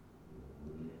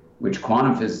 which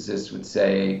quantum physicists would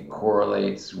say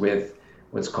correlates with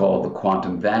what's called the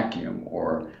quantum vacuum,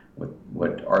 or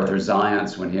what Arthur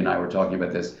Zients, when he and I were talking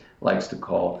about this, likes to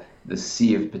call the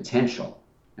sea of potential.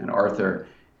 And Arthur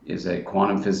is a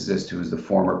quantum physicist who is the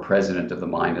former president of the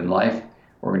Mind and Life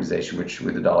organization, which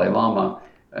with the Dalai Lama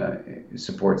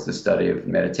supports the study of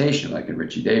meditation, like in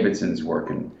Richie Davidson's work.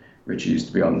 And Richie used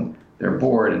to be on their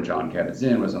board, and John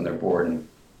Kabat-Zinn was on their board, and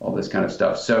all this kind of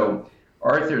stuff. So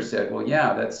Arthur said, well,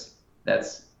 yeah,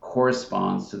 that's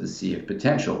corresponds to the sea of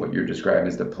potential, what you're describing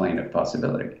as the plane of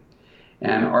possibility.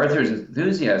 And Arthur's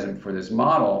enthusiasm for this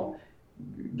model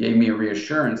gave me a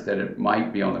reassurance that it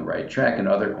might be on the right track, and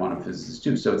other quantum physicists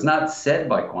too. So it's not said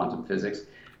by quantum physics,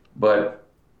 but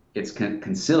it's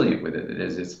conciliant with it.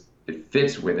 It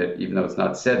fits with it, even though it's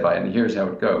not said by it. And here's how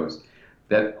it goes: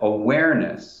 that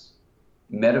awareness,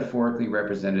 metaphorically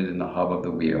represented in the hub of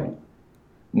the wheel,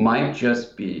 might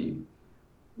just be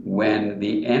when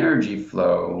the energy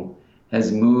flow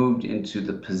has moved into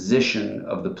the position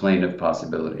of the plane of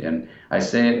possibility. And I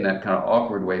say it in that kind of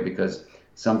awkward way because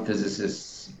some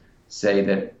physicists say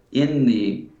that in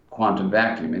the quantum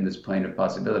vacuum, in this plane of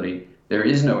possibility, there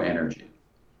is no energy.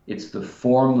 It's the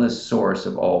formless source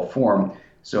of all form.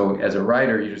 So as a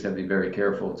writer, you just have to be very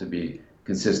careful to be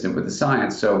consistent with the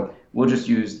science. So we'll just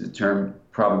use the term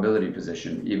probability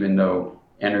position, even though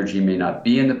energy may not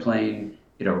be in the plane,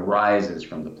 it arises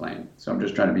from the plane. So I'm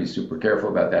just trying to be super careful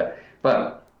about that.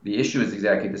 But the issue is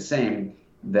exactly the same,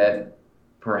 that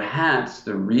perhaps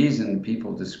the reason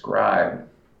people describe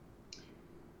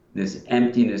this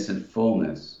emptiness and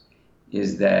fullness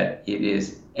is that it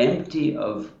is empty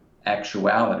of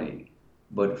actuality,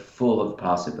 but full of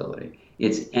possibility.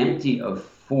 It's empty of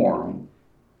form,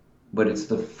 but it's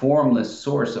the formless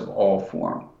source of all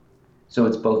form. So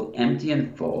it's both empty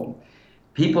and full.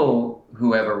 People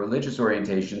who have a religious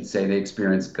orientation say they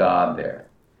experience God there.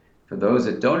 For those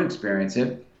that don't experience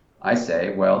it, I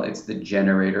say, well, it's the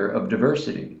generator of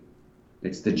diversity.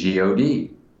 It's the God,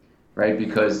 right?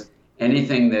 Because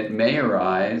anything that may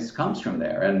arise comes from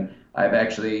there. And I've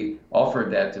actually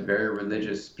offered that to very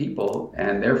religious people,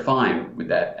 and they're fine with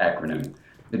that acronym,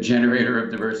 the generator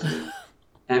of diversity.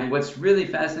 And what's really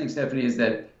fascinating, Stephanie, is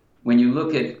that when you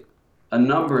look at a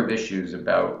number of issues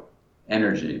about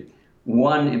energy,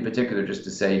 one in particular, just to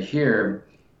say here,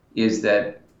 is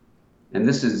that, and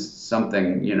this is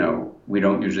something, we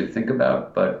don't usually think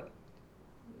about, but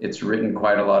it's written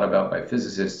quite a lot about by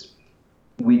physicists.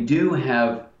 We do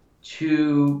have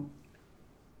two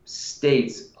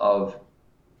states of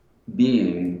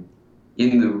being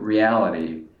in the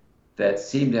reality that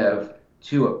seem to have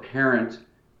two apparent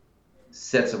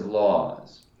sets of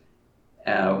laws.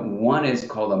 One is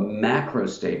called a macro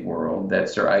state world that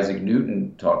Sir Isaac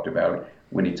Newton talked about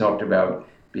when he talked about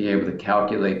being able to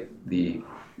calculate the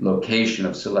location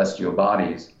of celestial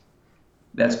bodies.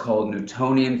 That's called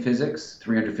Newtonian physics.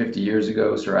 350 years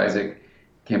ago, Sir Isaac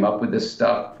came up with this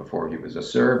stuff before he was a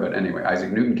Sir, but anyway,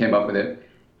 Isaac Newton came up with it.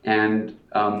 And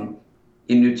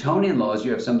in Newtonian laws,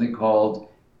 you have something called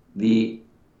the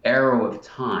arrow of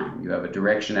time. You have a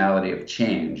directionality of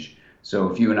change. So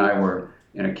if you and I were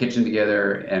in a kitchen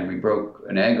together and we broke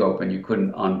an egg open, you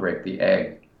couldn't unbreak the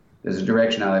egg. There's a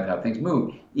directionality of how things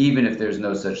move, even if there's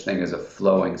no such thing as a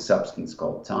flowing substance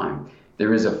called time.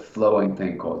 There is a flowing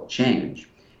thing called change.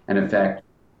 And in fact,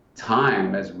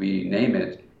 time, as we name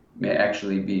it, may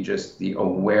actually be just the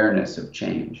awareness of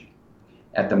change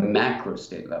at the macro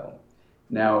state level.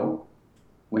 Now,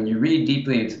 when you read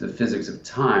deeply into the physics of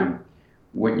time,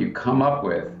 what you come up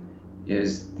with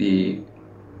is the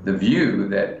view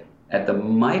that at the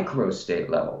micro state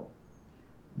level,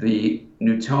 the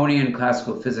Newtonian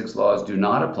classical physics laws do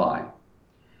not apply.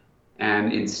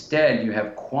 And instead, you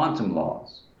have quantum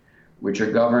laws, which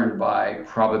are governed by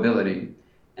probability.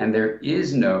 And there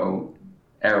is no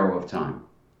arrow of time.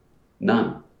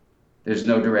 None. There's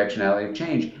no directionality of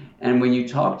change. And when you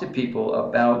talk to people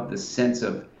about the sense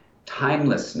of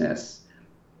timelessness,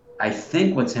 I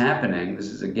think what's happening, this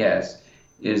is a guess,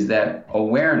 is that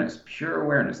awareness, pure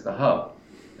awareness, the hub,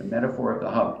 the metaphor of the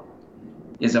hub,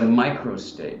 is a micro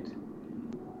state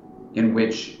in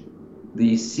which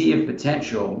the sea of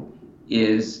potential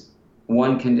is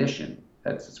one condition.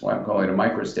 That's why I'm calling it a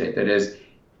micro state. That is,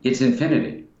 it's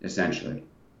infinity, essentially.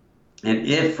 And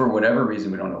if, for whatever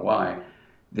reason, we don't know why,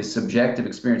 the subjective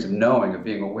experience of knowing, of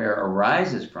being aware,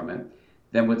 arises from it,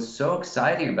 then what's so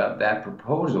exciting about that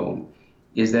proposal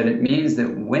is that it means that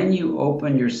when you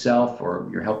open yourself, or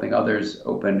you're helping others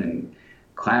open in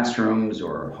classrooms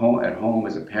or at home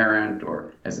as a parent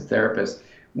or as a therapist,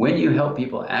 when you help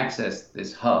people access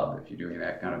this hub, if you're doing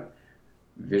that kind of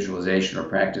visualization or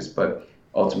practice, but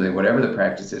ultimately whatever the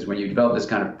practice is, when you develop this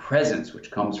kind of presence,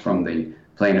 which comes from the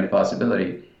plane of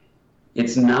possibility,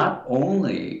 it's not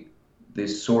only the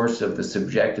source of the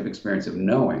subjective experience of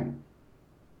knowing,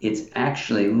 it's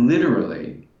actually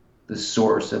literally the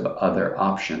source of other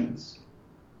options.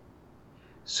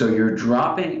 So you're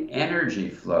dropping energy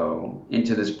flow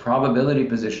into this probability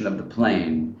position of the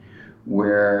plane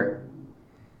where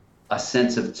a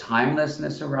sense of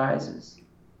timelessness arises.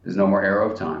 There's no more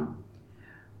arrow of time.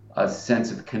 a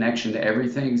sense of connection to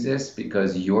everything exists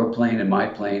because your plane and my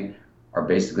plane are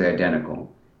basically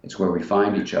identical. It's where we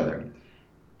find each other.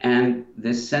 And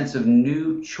this sense of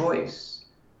new choice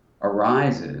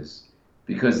arises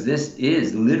because this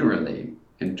is literally,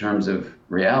 in terms of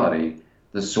reality,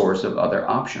 the source of other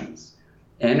options.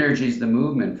 Energy is the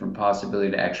movement from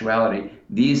possibility to actuality.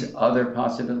 These other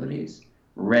possibilities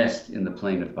rest in the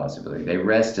plane of possibility. They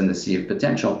rest in the sea of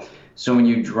potential. So when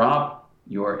you drop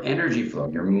your energy flow,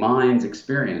 your mind's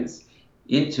experience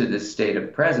into this state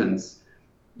of presence,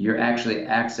 you're actually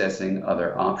accessing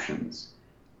other options.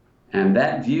 And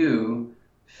that view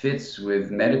fits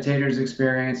with meditators'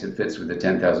 experience. It fits with the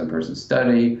 10,000 person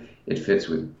study. It fits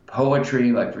with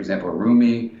poetry. Like, for example,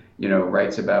 Rumi,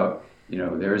 writes about,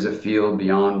 there is a field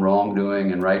beyond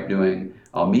wrongdoing and right doing.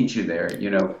 I'll meet you there.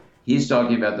 He's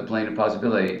talking about the plane of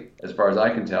possibility, as far as I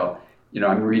can tell.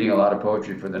 I'm reading a lot of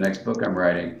poetry for the next book I'm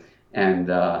writing. And,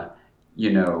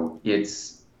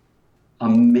 it's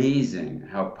amazing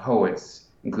how poets,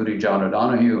 including John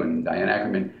O'Donohue and Diane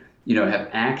Ackerman, have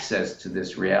access to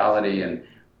this reality. And,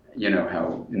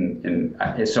 how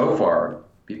so far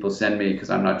people send me, because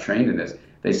I'm not trained in this,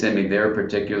 they send me their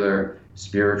particular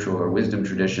spiritual or wisdom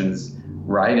traditions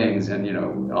writings, and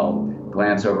I'll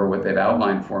glance over what they've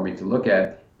outlined for me to look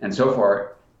at. And so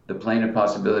far, the plane of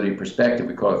possibility perspective,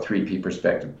 we call it 3P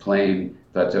perspective, plane,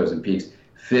 plateaus, and peaks,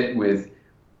 fit with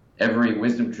every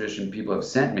wisdom tradition people have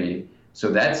sent me. So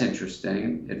that's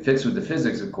interesting. It fits with the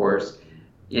physics, of course.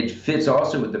 It fits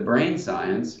also with the brain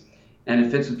science, and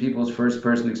it fits with people's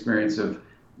first-person experience of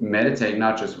meditating,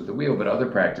 not just with the wheel, but other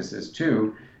practices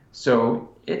too. So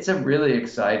it's a really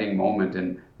exciting moment.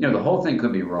 And, the whole thing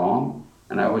could be wrong.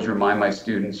 And I always remind my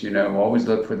students, always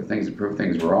look for the things that prove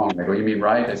things wrong. They go, you mean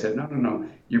right? I said, no.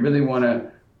 You really want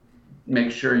to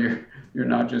make sure you're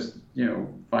not just,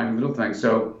 finding little things.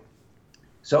 So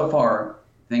far,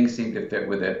 things seem to fit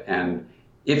with it. And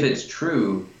if it's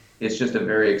true, it's just a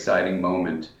very exciting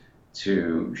moment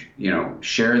to,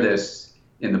 share this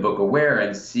in the book Aware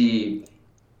and see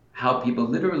how people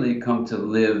literally come to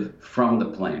live from the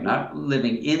plane, not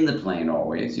living in the plane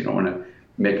always. You don't want to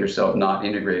make yourself not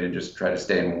integrated, just try to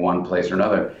stay in one place or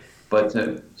another, but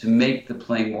to make the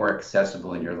plane more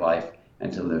accessible in your life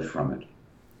and to live from it.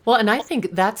 Well, and I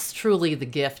think that's truly the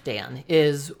gift, Dan,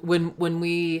 is when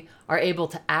we are able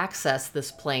to access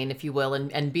this plane, if you will,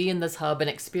 and be in this hub and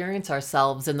experience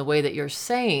ourselves in the way that you're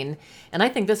saying. And I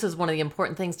think this is one of the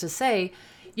important things to say,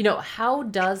 how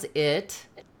does it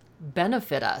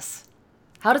benefit us?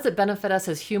 How does it benefit us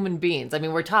as human beings? I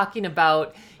mean, we're talking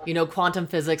about, quantum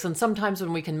physics, and sometimes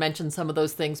when we can mention some of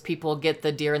those things, people get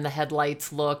the deer in the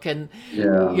headlights look, and,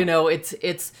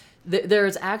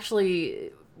 there's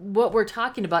actually, what we're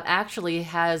talking about actually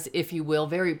has, if you will,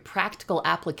 very practical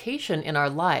application in our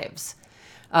lives.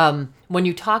 When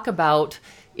you talk about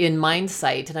in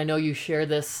Mindsight, and I know you share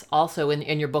this also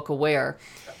in your book Aware,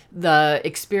 the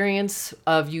experience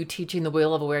of you teaching the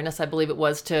Wheel of Awareness, I believe it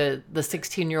was, to the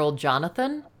 16-year-old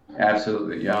Jonathan.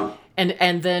 Absolutely, yeah.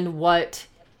 And then what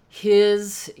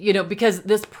his, because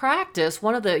this practice,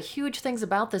 one of the huge things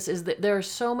about this is that there are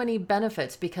so many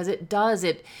benefits, because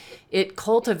it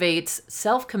cultivates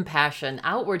self-compassion,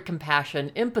 outward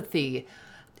compassion, empathy,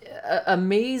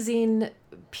 amazing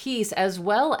peace, as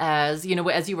well as,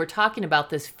 as you were talking about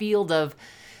this field of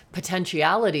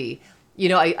potentiality.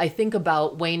 I think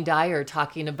about Wayne Dyer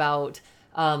talking about,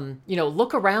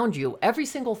 look around you. Every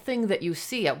single thing that you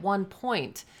see at one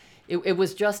point, it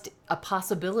was just a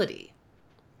possibility.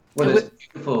 Well, it's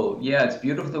beautiful. Yeah, it's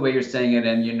beautiful the way you're saying it.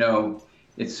 And,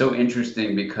 it's so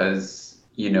interesting because,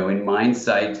 in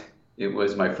Mindsight, it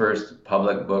was my first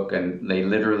public book, and they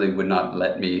literally would not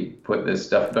let me put this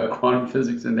stuff about quantum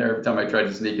physics in there. Every time I tried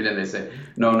to sneak it in, they say,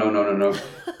 no.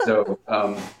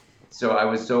 So I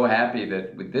was so happy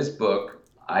that with this book,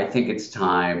 I think it's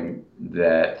time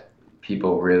that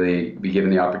people really be given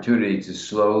the opportunity to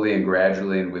slowly and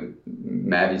gradually, and with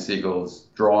Maddie Siegel's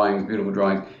drawings, beautiful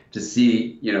drawings, to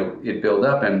see, it build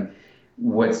up. And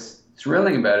what's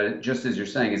thrilling about it, just as you're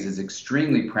saying, is it's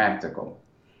extremely practical.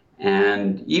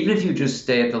 And even if you just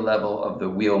stay at the level of the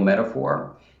wheel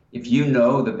metaphor, if you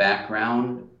know the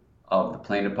background of the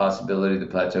plane of possibility, the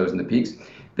plateaus and the peaks,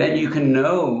 then you can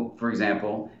know, for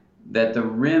example, that the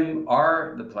rim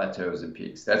are the plateaus and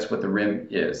peaks. That's what the rim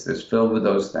is. It's filled with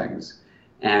those things.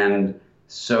 And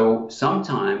so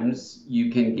sometimes you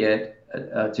can get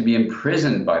to be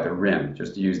imprisoned by the rim,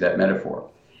 just to use that metaphor.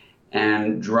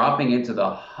 And dropping into the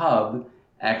hub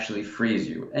actually frees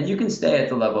you. And you can stay at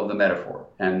the level of the metaphor.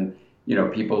 And,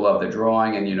 people love the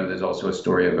drawing. And, there's also a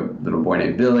story of a little boy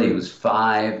named Billy who's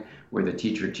 5, where the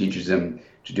teacher teaches him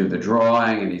to do the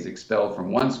drawing, and he's expelled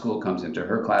from one school, comes into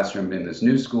her classroom in this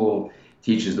new school,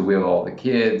 teaches the wheel to all the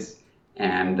kids,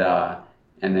 and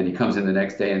then he comes in the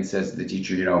next day and says to the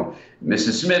teacher,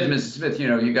 Mrs. Smith,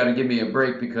 you got to give me a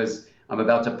break because I'm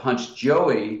about to punch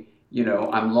Joey.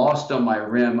 I'm lost on my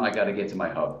rim. I got to get to my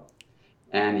hub.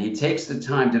 And he takes the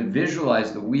time to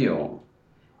visualize the wheel,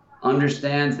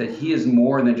 understands that he is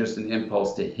more than just an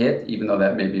impulse to hit, even though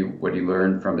that may be what he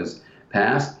learned from his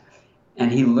past.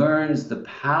 And he learns the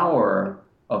power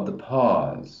of the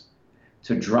pause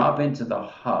to drop into the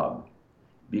hub,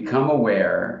 become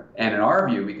aware, and in our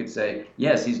view, we could say,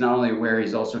 yes, he's not only aware,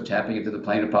 he's also tapping into the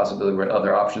plane of possibility where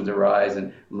other options arise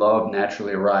and love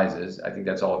naturally arises. I think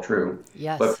that's all true.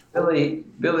 Yes. But Billy,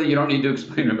 you don't need to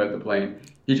explain to him about the plane.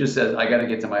 He just says, I got to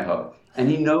get to my hub. And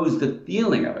he knows the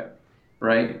feeling of it,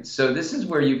 right? So this is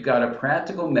where you've got a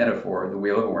practical metaphor, the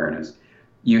wheel of awareness.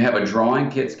 You have a drawing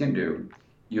kids can do.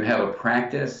 You have a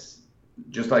practice,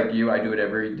 just like you, I do it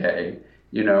every day.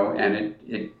 And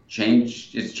it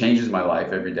changes my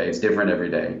life every day. It's different every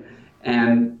day.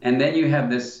 And then you have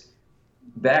this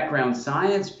background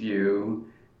science view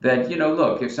that,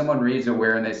 look, if someone reads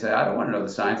Aware and they say, I don't want to know the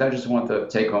science, I just want the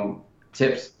take-home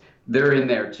tips, they're in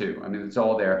there too. I mean, it's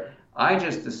all there. I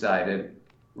just decided,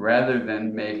 rather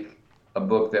than make a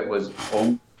book that was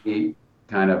only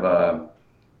kind of a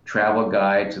travel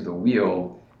guide to the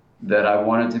wheel, that I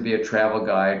wanted to be a travel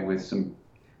guide with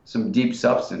some deep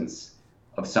substance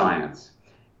of science.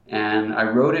 And I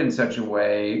wrote it in such a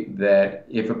way that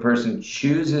if a person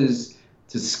chooses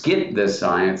to skip this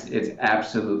science, it's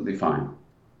absolutely fine.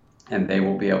 And they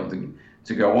will be able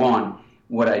to go on.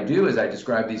 What I do is I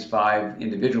describe these 5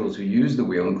 individuals who use the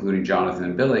wheel, including Jonathan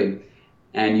and Billy.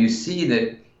 And you see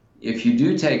that if you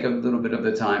do take a little bit of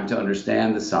the time to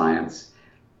understand the science,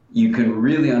 you can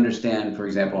really understand, for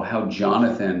example, how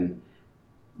Jonathan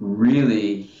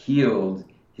really healed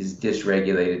his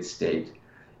dysregulated state.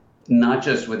 Not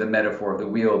just with a metaphor of the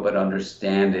wheel, but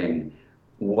understanding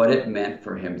what it meant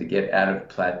for him to get out of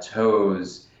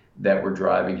plateaus that were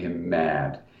driving him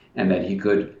mad, and that he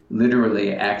could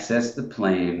literally access the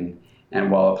plane, and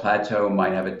while a plateau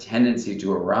might have a tendency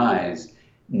to arise,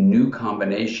 new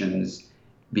combinations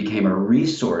became a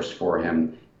resource for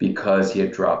him because he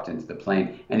had dropped into the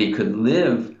plane. And he could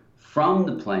live from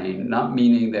the plane, not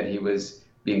meaning that he was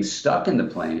being stuck in the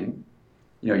plane.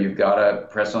 You've got to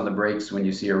press on the brakes when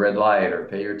you see a red light, or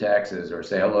pay your taxes, or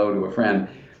say hello to a friend.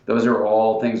 Those are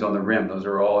all things on the rim. Those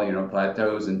are all,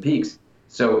 plateaus and peaks.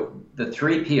 So the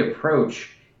 3P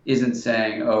approach isn't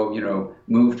saying,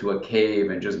 move to a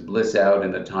cave and just bliss out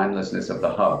in the timelessness of the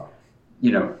hub.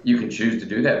 You can choose to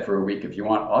do that for a week if you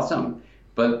want. Awesome.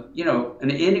 But, an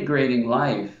integrating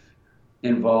life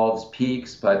involves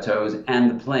peaks, plateaus, and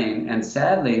the plane. And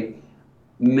sadly,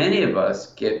 many of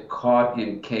us get caught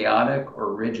in chaotic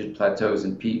or rigid plateaus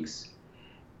and peaks.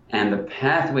 And the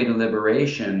pathway to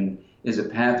liberation is a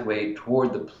pathway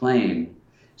toward the plane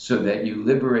so that you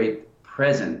liberate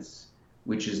presence,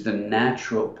 which is the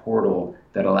natural portal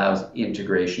that allows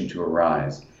integration to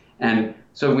arise. And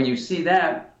so when you see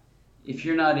that, if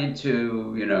you're not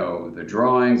into, the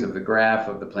drawings of the graph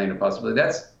of the plane of possibility,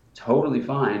 that's totally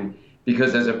fine,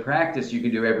 because as a practice you can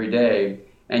do every day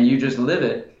and you just live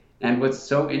it. And what's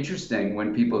so interesting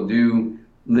when people do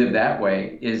live that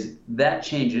way is that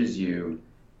changes you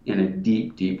in a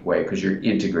deep, deep way, because you're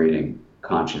integrating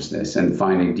consciousness and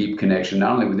finding deep connection,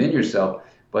 not only within yourself,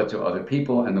 but to other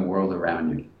people and the world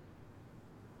around you.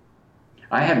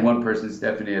 I had one person,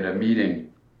 Stephanie, at a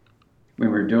meeting when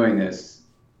we were doing this.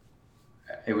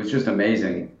 It was just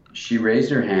amazing. She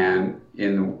raised her hand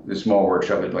in the small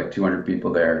workshop, with like 200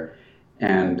 people there,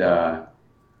 and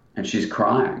she's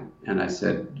crying. And I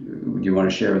said, do you want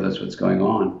to share with us what's going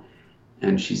on?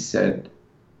 And she said,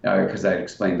 because I had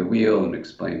explained the wheel and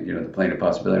explained, the plane of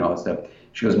possibility and all that stuff.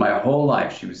 She goes, my whole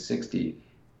life, she was 60,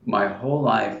 my whole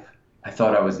life, I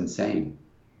thought I was insane,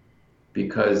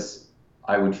 because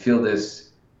I would feel this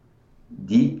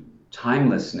deep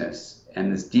timelessness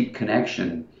and this deep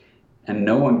connection, and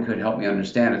no one could help me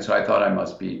understand it. So I thought I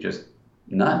must be just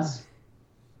nuts.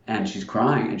 And she's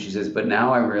crying, and she says, but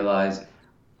now I realize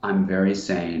I'm very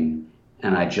sane,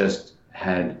 and I just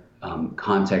had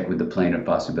contact with the plane of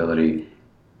possibility,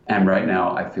 and right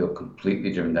now I feel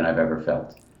completely different than I've ever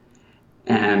felt.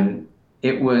 And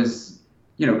it was,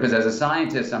 because as a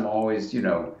scientist, I'm always,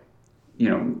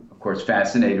 of course,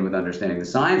 fascinated with understanding the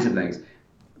science of things.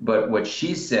 But what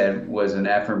she said was an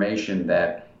affirmation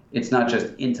that it's not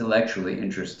just intellectually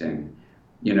interesting.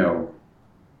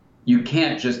 You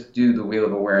can't just do the wheel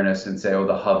of awareness and say, oh,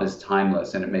 the hub is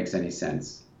timeless, and it makes any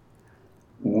sense.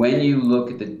 When you look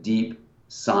at the deep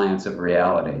science of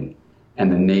reality,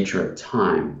 and the nature of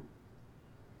time.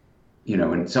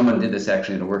 And someone did this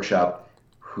actually in a workshop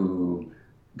who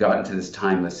got into this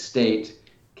timeless state,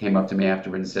 came up to me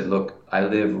afterward and said, look, I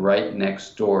live right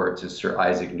next door to Sir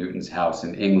Isaac Newton's house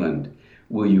in England.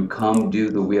 Will you come do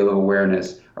the Wheel of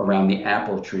Awareness around the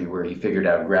apple tree where he figured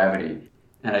out gravity?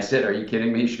 And I said, are you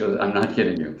kidding me? She goes, I'm not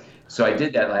kidding you. So I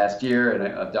did that last year, and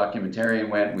a documentarian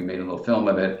went, we made a little film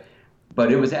of it.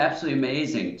 But it was absolutely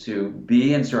amazing to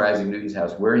be in Sir Isaac Newton's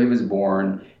house where he was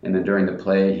born, and then during the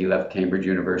play, he left Cambridge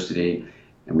University,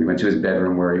 and we went to his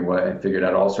bedroom where he was, and figured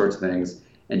out all sorts of things.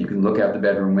 And you can look out the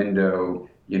bedroom window,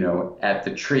 at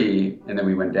the tree, and then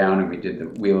we went down and we did the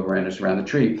Wheel of Awareness around the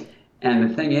tree. And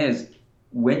the thing is,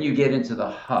 when you get into the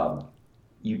hub,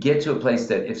 you get to a place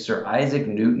that if Sir Isaac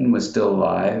Newton was still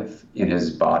alive in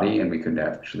his body, and we could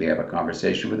actually have a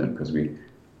conversation with him because we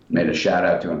made a shout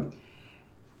out to him,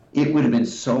 it would have been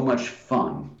so much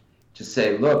fun to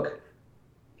say, look,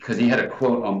 because he had a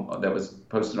quote that was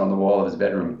posted on the wall of his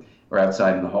bedroom or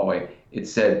outside in the hallway. It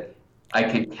said, I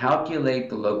can calculate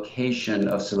the location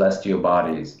of celestial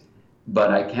bodies,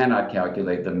 but I cannot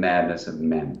calculate the madness of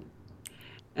men.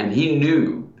 And he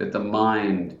knew that the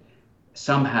mind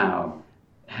somehow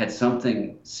had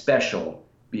something special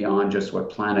beyond just what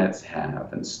planets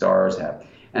have and stars have.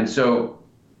 And so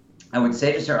I would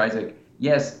say to Sir Isaac,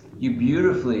 yes, you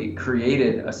beautifully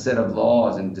created a set of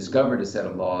laws and discovered a set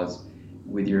of laws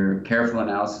with your careful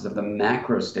analysis of the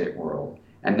macro state world.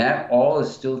 And that all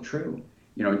is still true.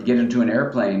 You get into an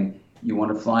airplane, you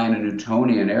want to fly in a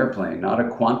Newtonian airplane, not a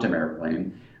quantum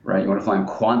airplane, right? You want to fly in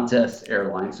Qantas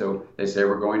airline. So they say,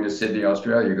 we're going to Sydney,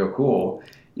 Australia. You go, cool.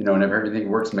 And if everything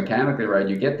works mechanically right,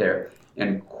 you get there.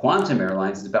 And quantum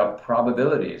airlines is about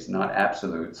probabilities, not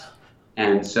absolutes.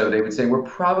 And so they would say, we're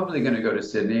probably going to go to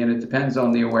Sydney, and it depends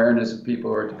on the awareness of people,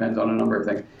 or it depends on a number of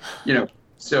things.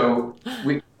 So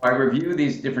I review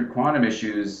these different quantum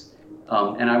issues,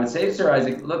 and I would say to Sir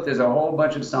Isaac, look, there's a whole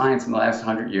bunch of science in the last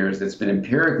 100 years that's been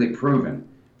empirically proven,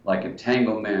 like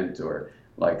entanglement or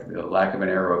like the lack of an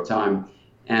arrow of time.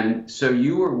 And so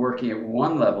you were working at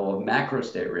one level of macro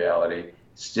state reality,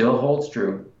 still holds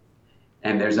true.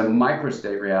 And there's a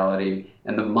microstate reality,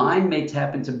 and the mind may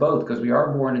tap into both because we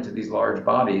are born into these large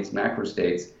bodies,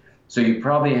 macrostates. So you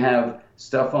probably have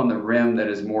stuff on the rim that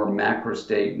is more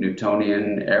macrostate,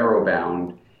 Newtonian,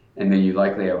 arrow-bound, and then you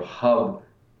likely have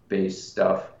hub-based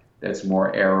stuff that's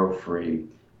more arrow-free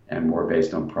and more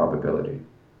based on probability.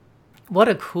 What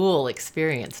a cool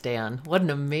experience, Dan. What an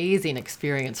amazing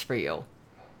experience for you.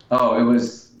 Oh,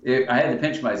 I had to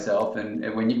pinch myself, and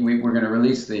when we're going to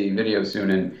release the video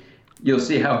soon, and you'll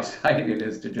see how exciting it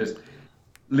is to just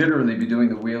literally be doing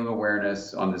the Wheel of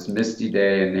Awareness on this misty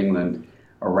day in England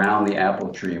around the apple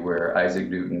tree where Isaac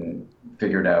Newton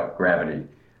figured out gravity.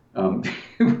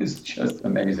 It was just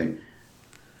amazing.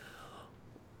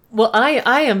 Well,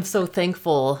 I am so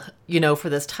thankful, for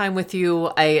this time with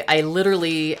you. I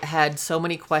literally had so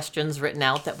many questions written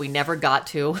out that we never got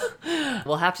to.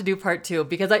 We'll have to do part 2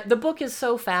 because the book is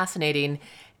so fascinating.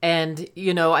 And,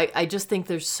 I just think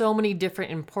there's so many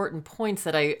different important points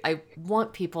that I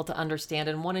want people to understand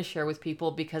and want to share with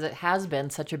people because it has been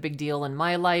such a big deal in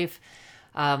my life.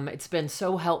 It's been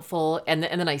so helpful. And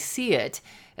then I see it,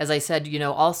 as I said,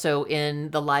 also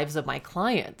in the lives of my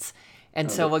clients. And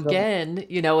so again,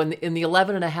 in the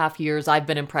 11 and a half years I've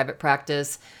been in private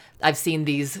practice, I've seen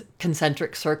these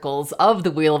concentric circles of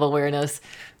the Wheel of Awareness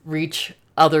reach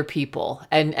other people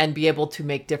and be able to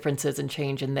make differences and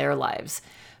change in their lives.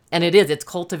 And it's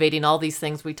cultivating all these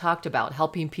things we talked about,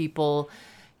 helping people,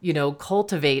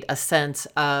 cultivate a sense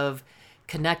of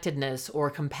connectedness or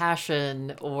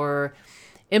compassion or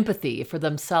empathy for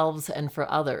themselves and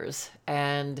for others.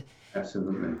 And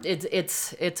absolutely,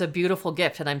 it's a beautiful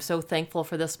gift. And I'm so thankful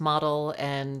for this model.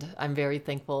 And I'm very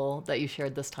thankful that you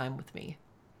shared this time with me.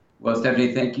 Well,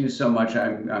 Stephanie, thank you so much.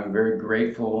 I'm very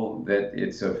grateful that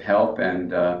it's of help.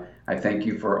 And I thank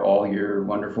you for all your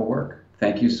wonderful work.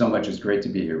 Thank you so much. It's great to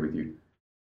be here with you.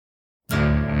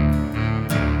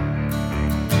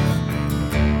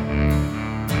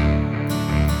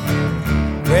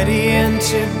 Ready and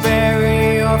to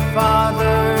bury your father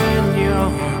and your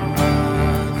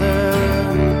mother.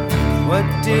 What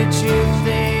did you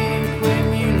think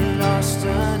when you lost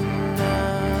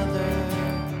another?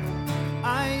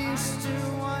 I used to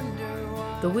wonder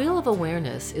why. The Wheel of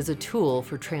Awareness is a tool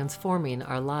for transforming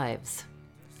our lives.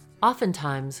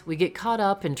 Oftentimes, we get caught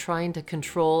up in trying to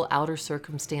control outer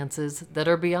circumstances that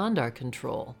are beyond our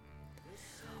control.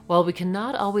 While we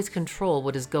cannot always control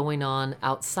what is going on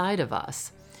outside of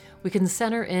us, we can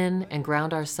center in and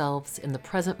ground ourselves in the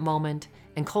present moment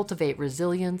and cultivate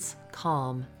resilience,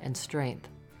 calm, and strength.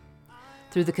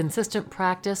 Through the consistent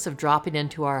practice of dropping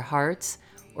into our hearts,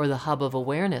 or the hub of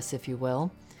awareness, if you will,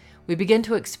 we begin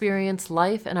to experience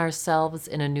life and ourselves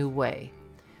in a new way.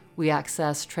 We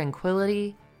access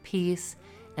tranquility, peace,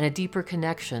 and a deeper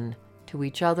connection to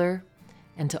each other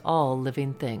and to all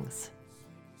living things.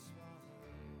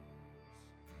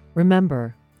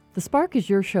 Remember, The Spark is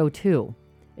your show too.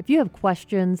 If you have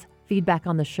questions, feedback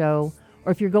on the show,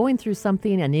 or if you're going through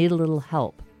something and need a little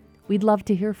help, we'd love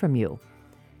to hear from you.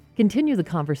 Continue the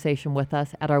conversation with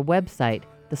us at our website,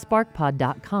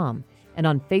 thesparkpod.com, and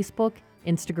on Facebook,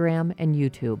 Instagram, and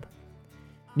YouTube.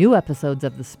 New episodes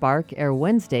of The Spark air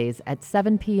Wednesdays at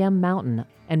 7 p.m. Mountain,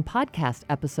 and podcast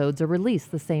episodes are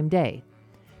released the same day.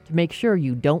 To make sure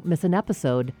you don't miss an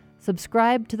episode,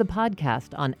 subscribe to the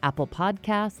podcast on Apple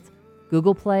Podcasts,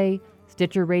 Google Play,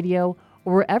 Stitcher Radio,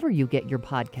 or wherever you get your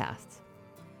podcasts.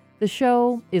 The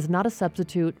show is not a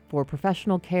substitute for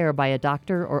professional care by a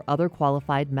doctor or other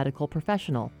qualified medical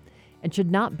professional and should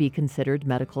not be considered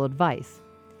medical advice.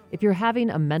 If you're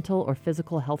having a mental or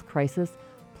physical health crisis,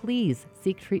 please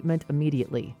seek treatment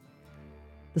immediately.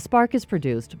 The Spark is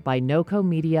produced by NoCo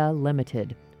Media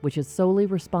Limited, which is solely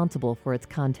responsible for its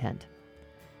content.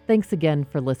 Thanks again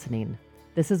for listening.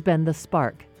 This has been The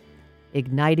Spark,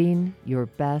 igniting your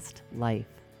best life.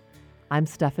 I'm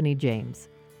Stephanie James.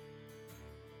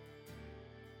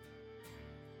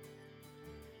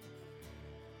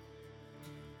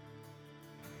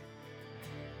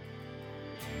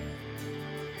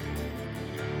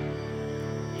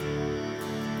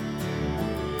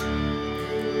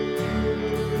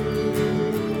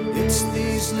 It's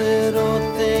these little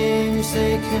things,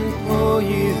 they can pull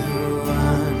you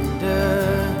under.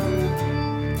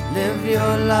 Live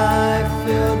your life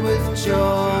filled with joy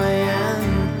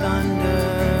and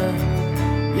thunder.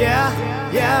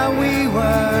 Yeah, we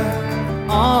were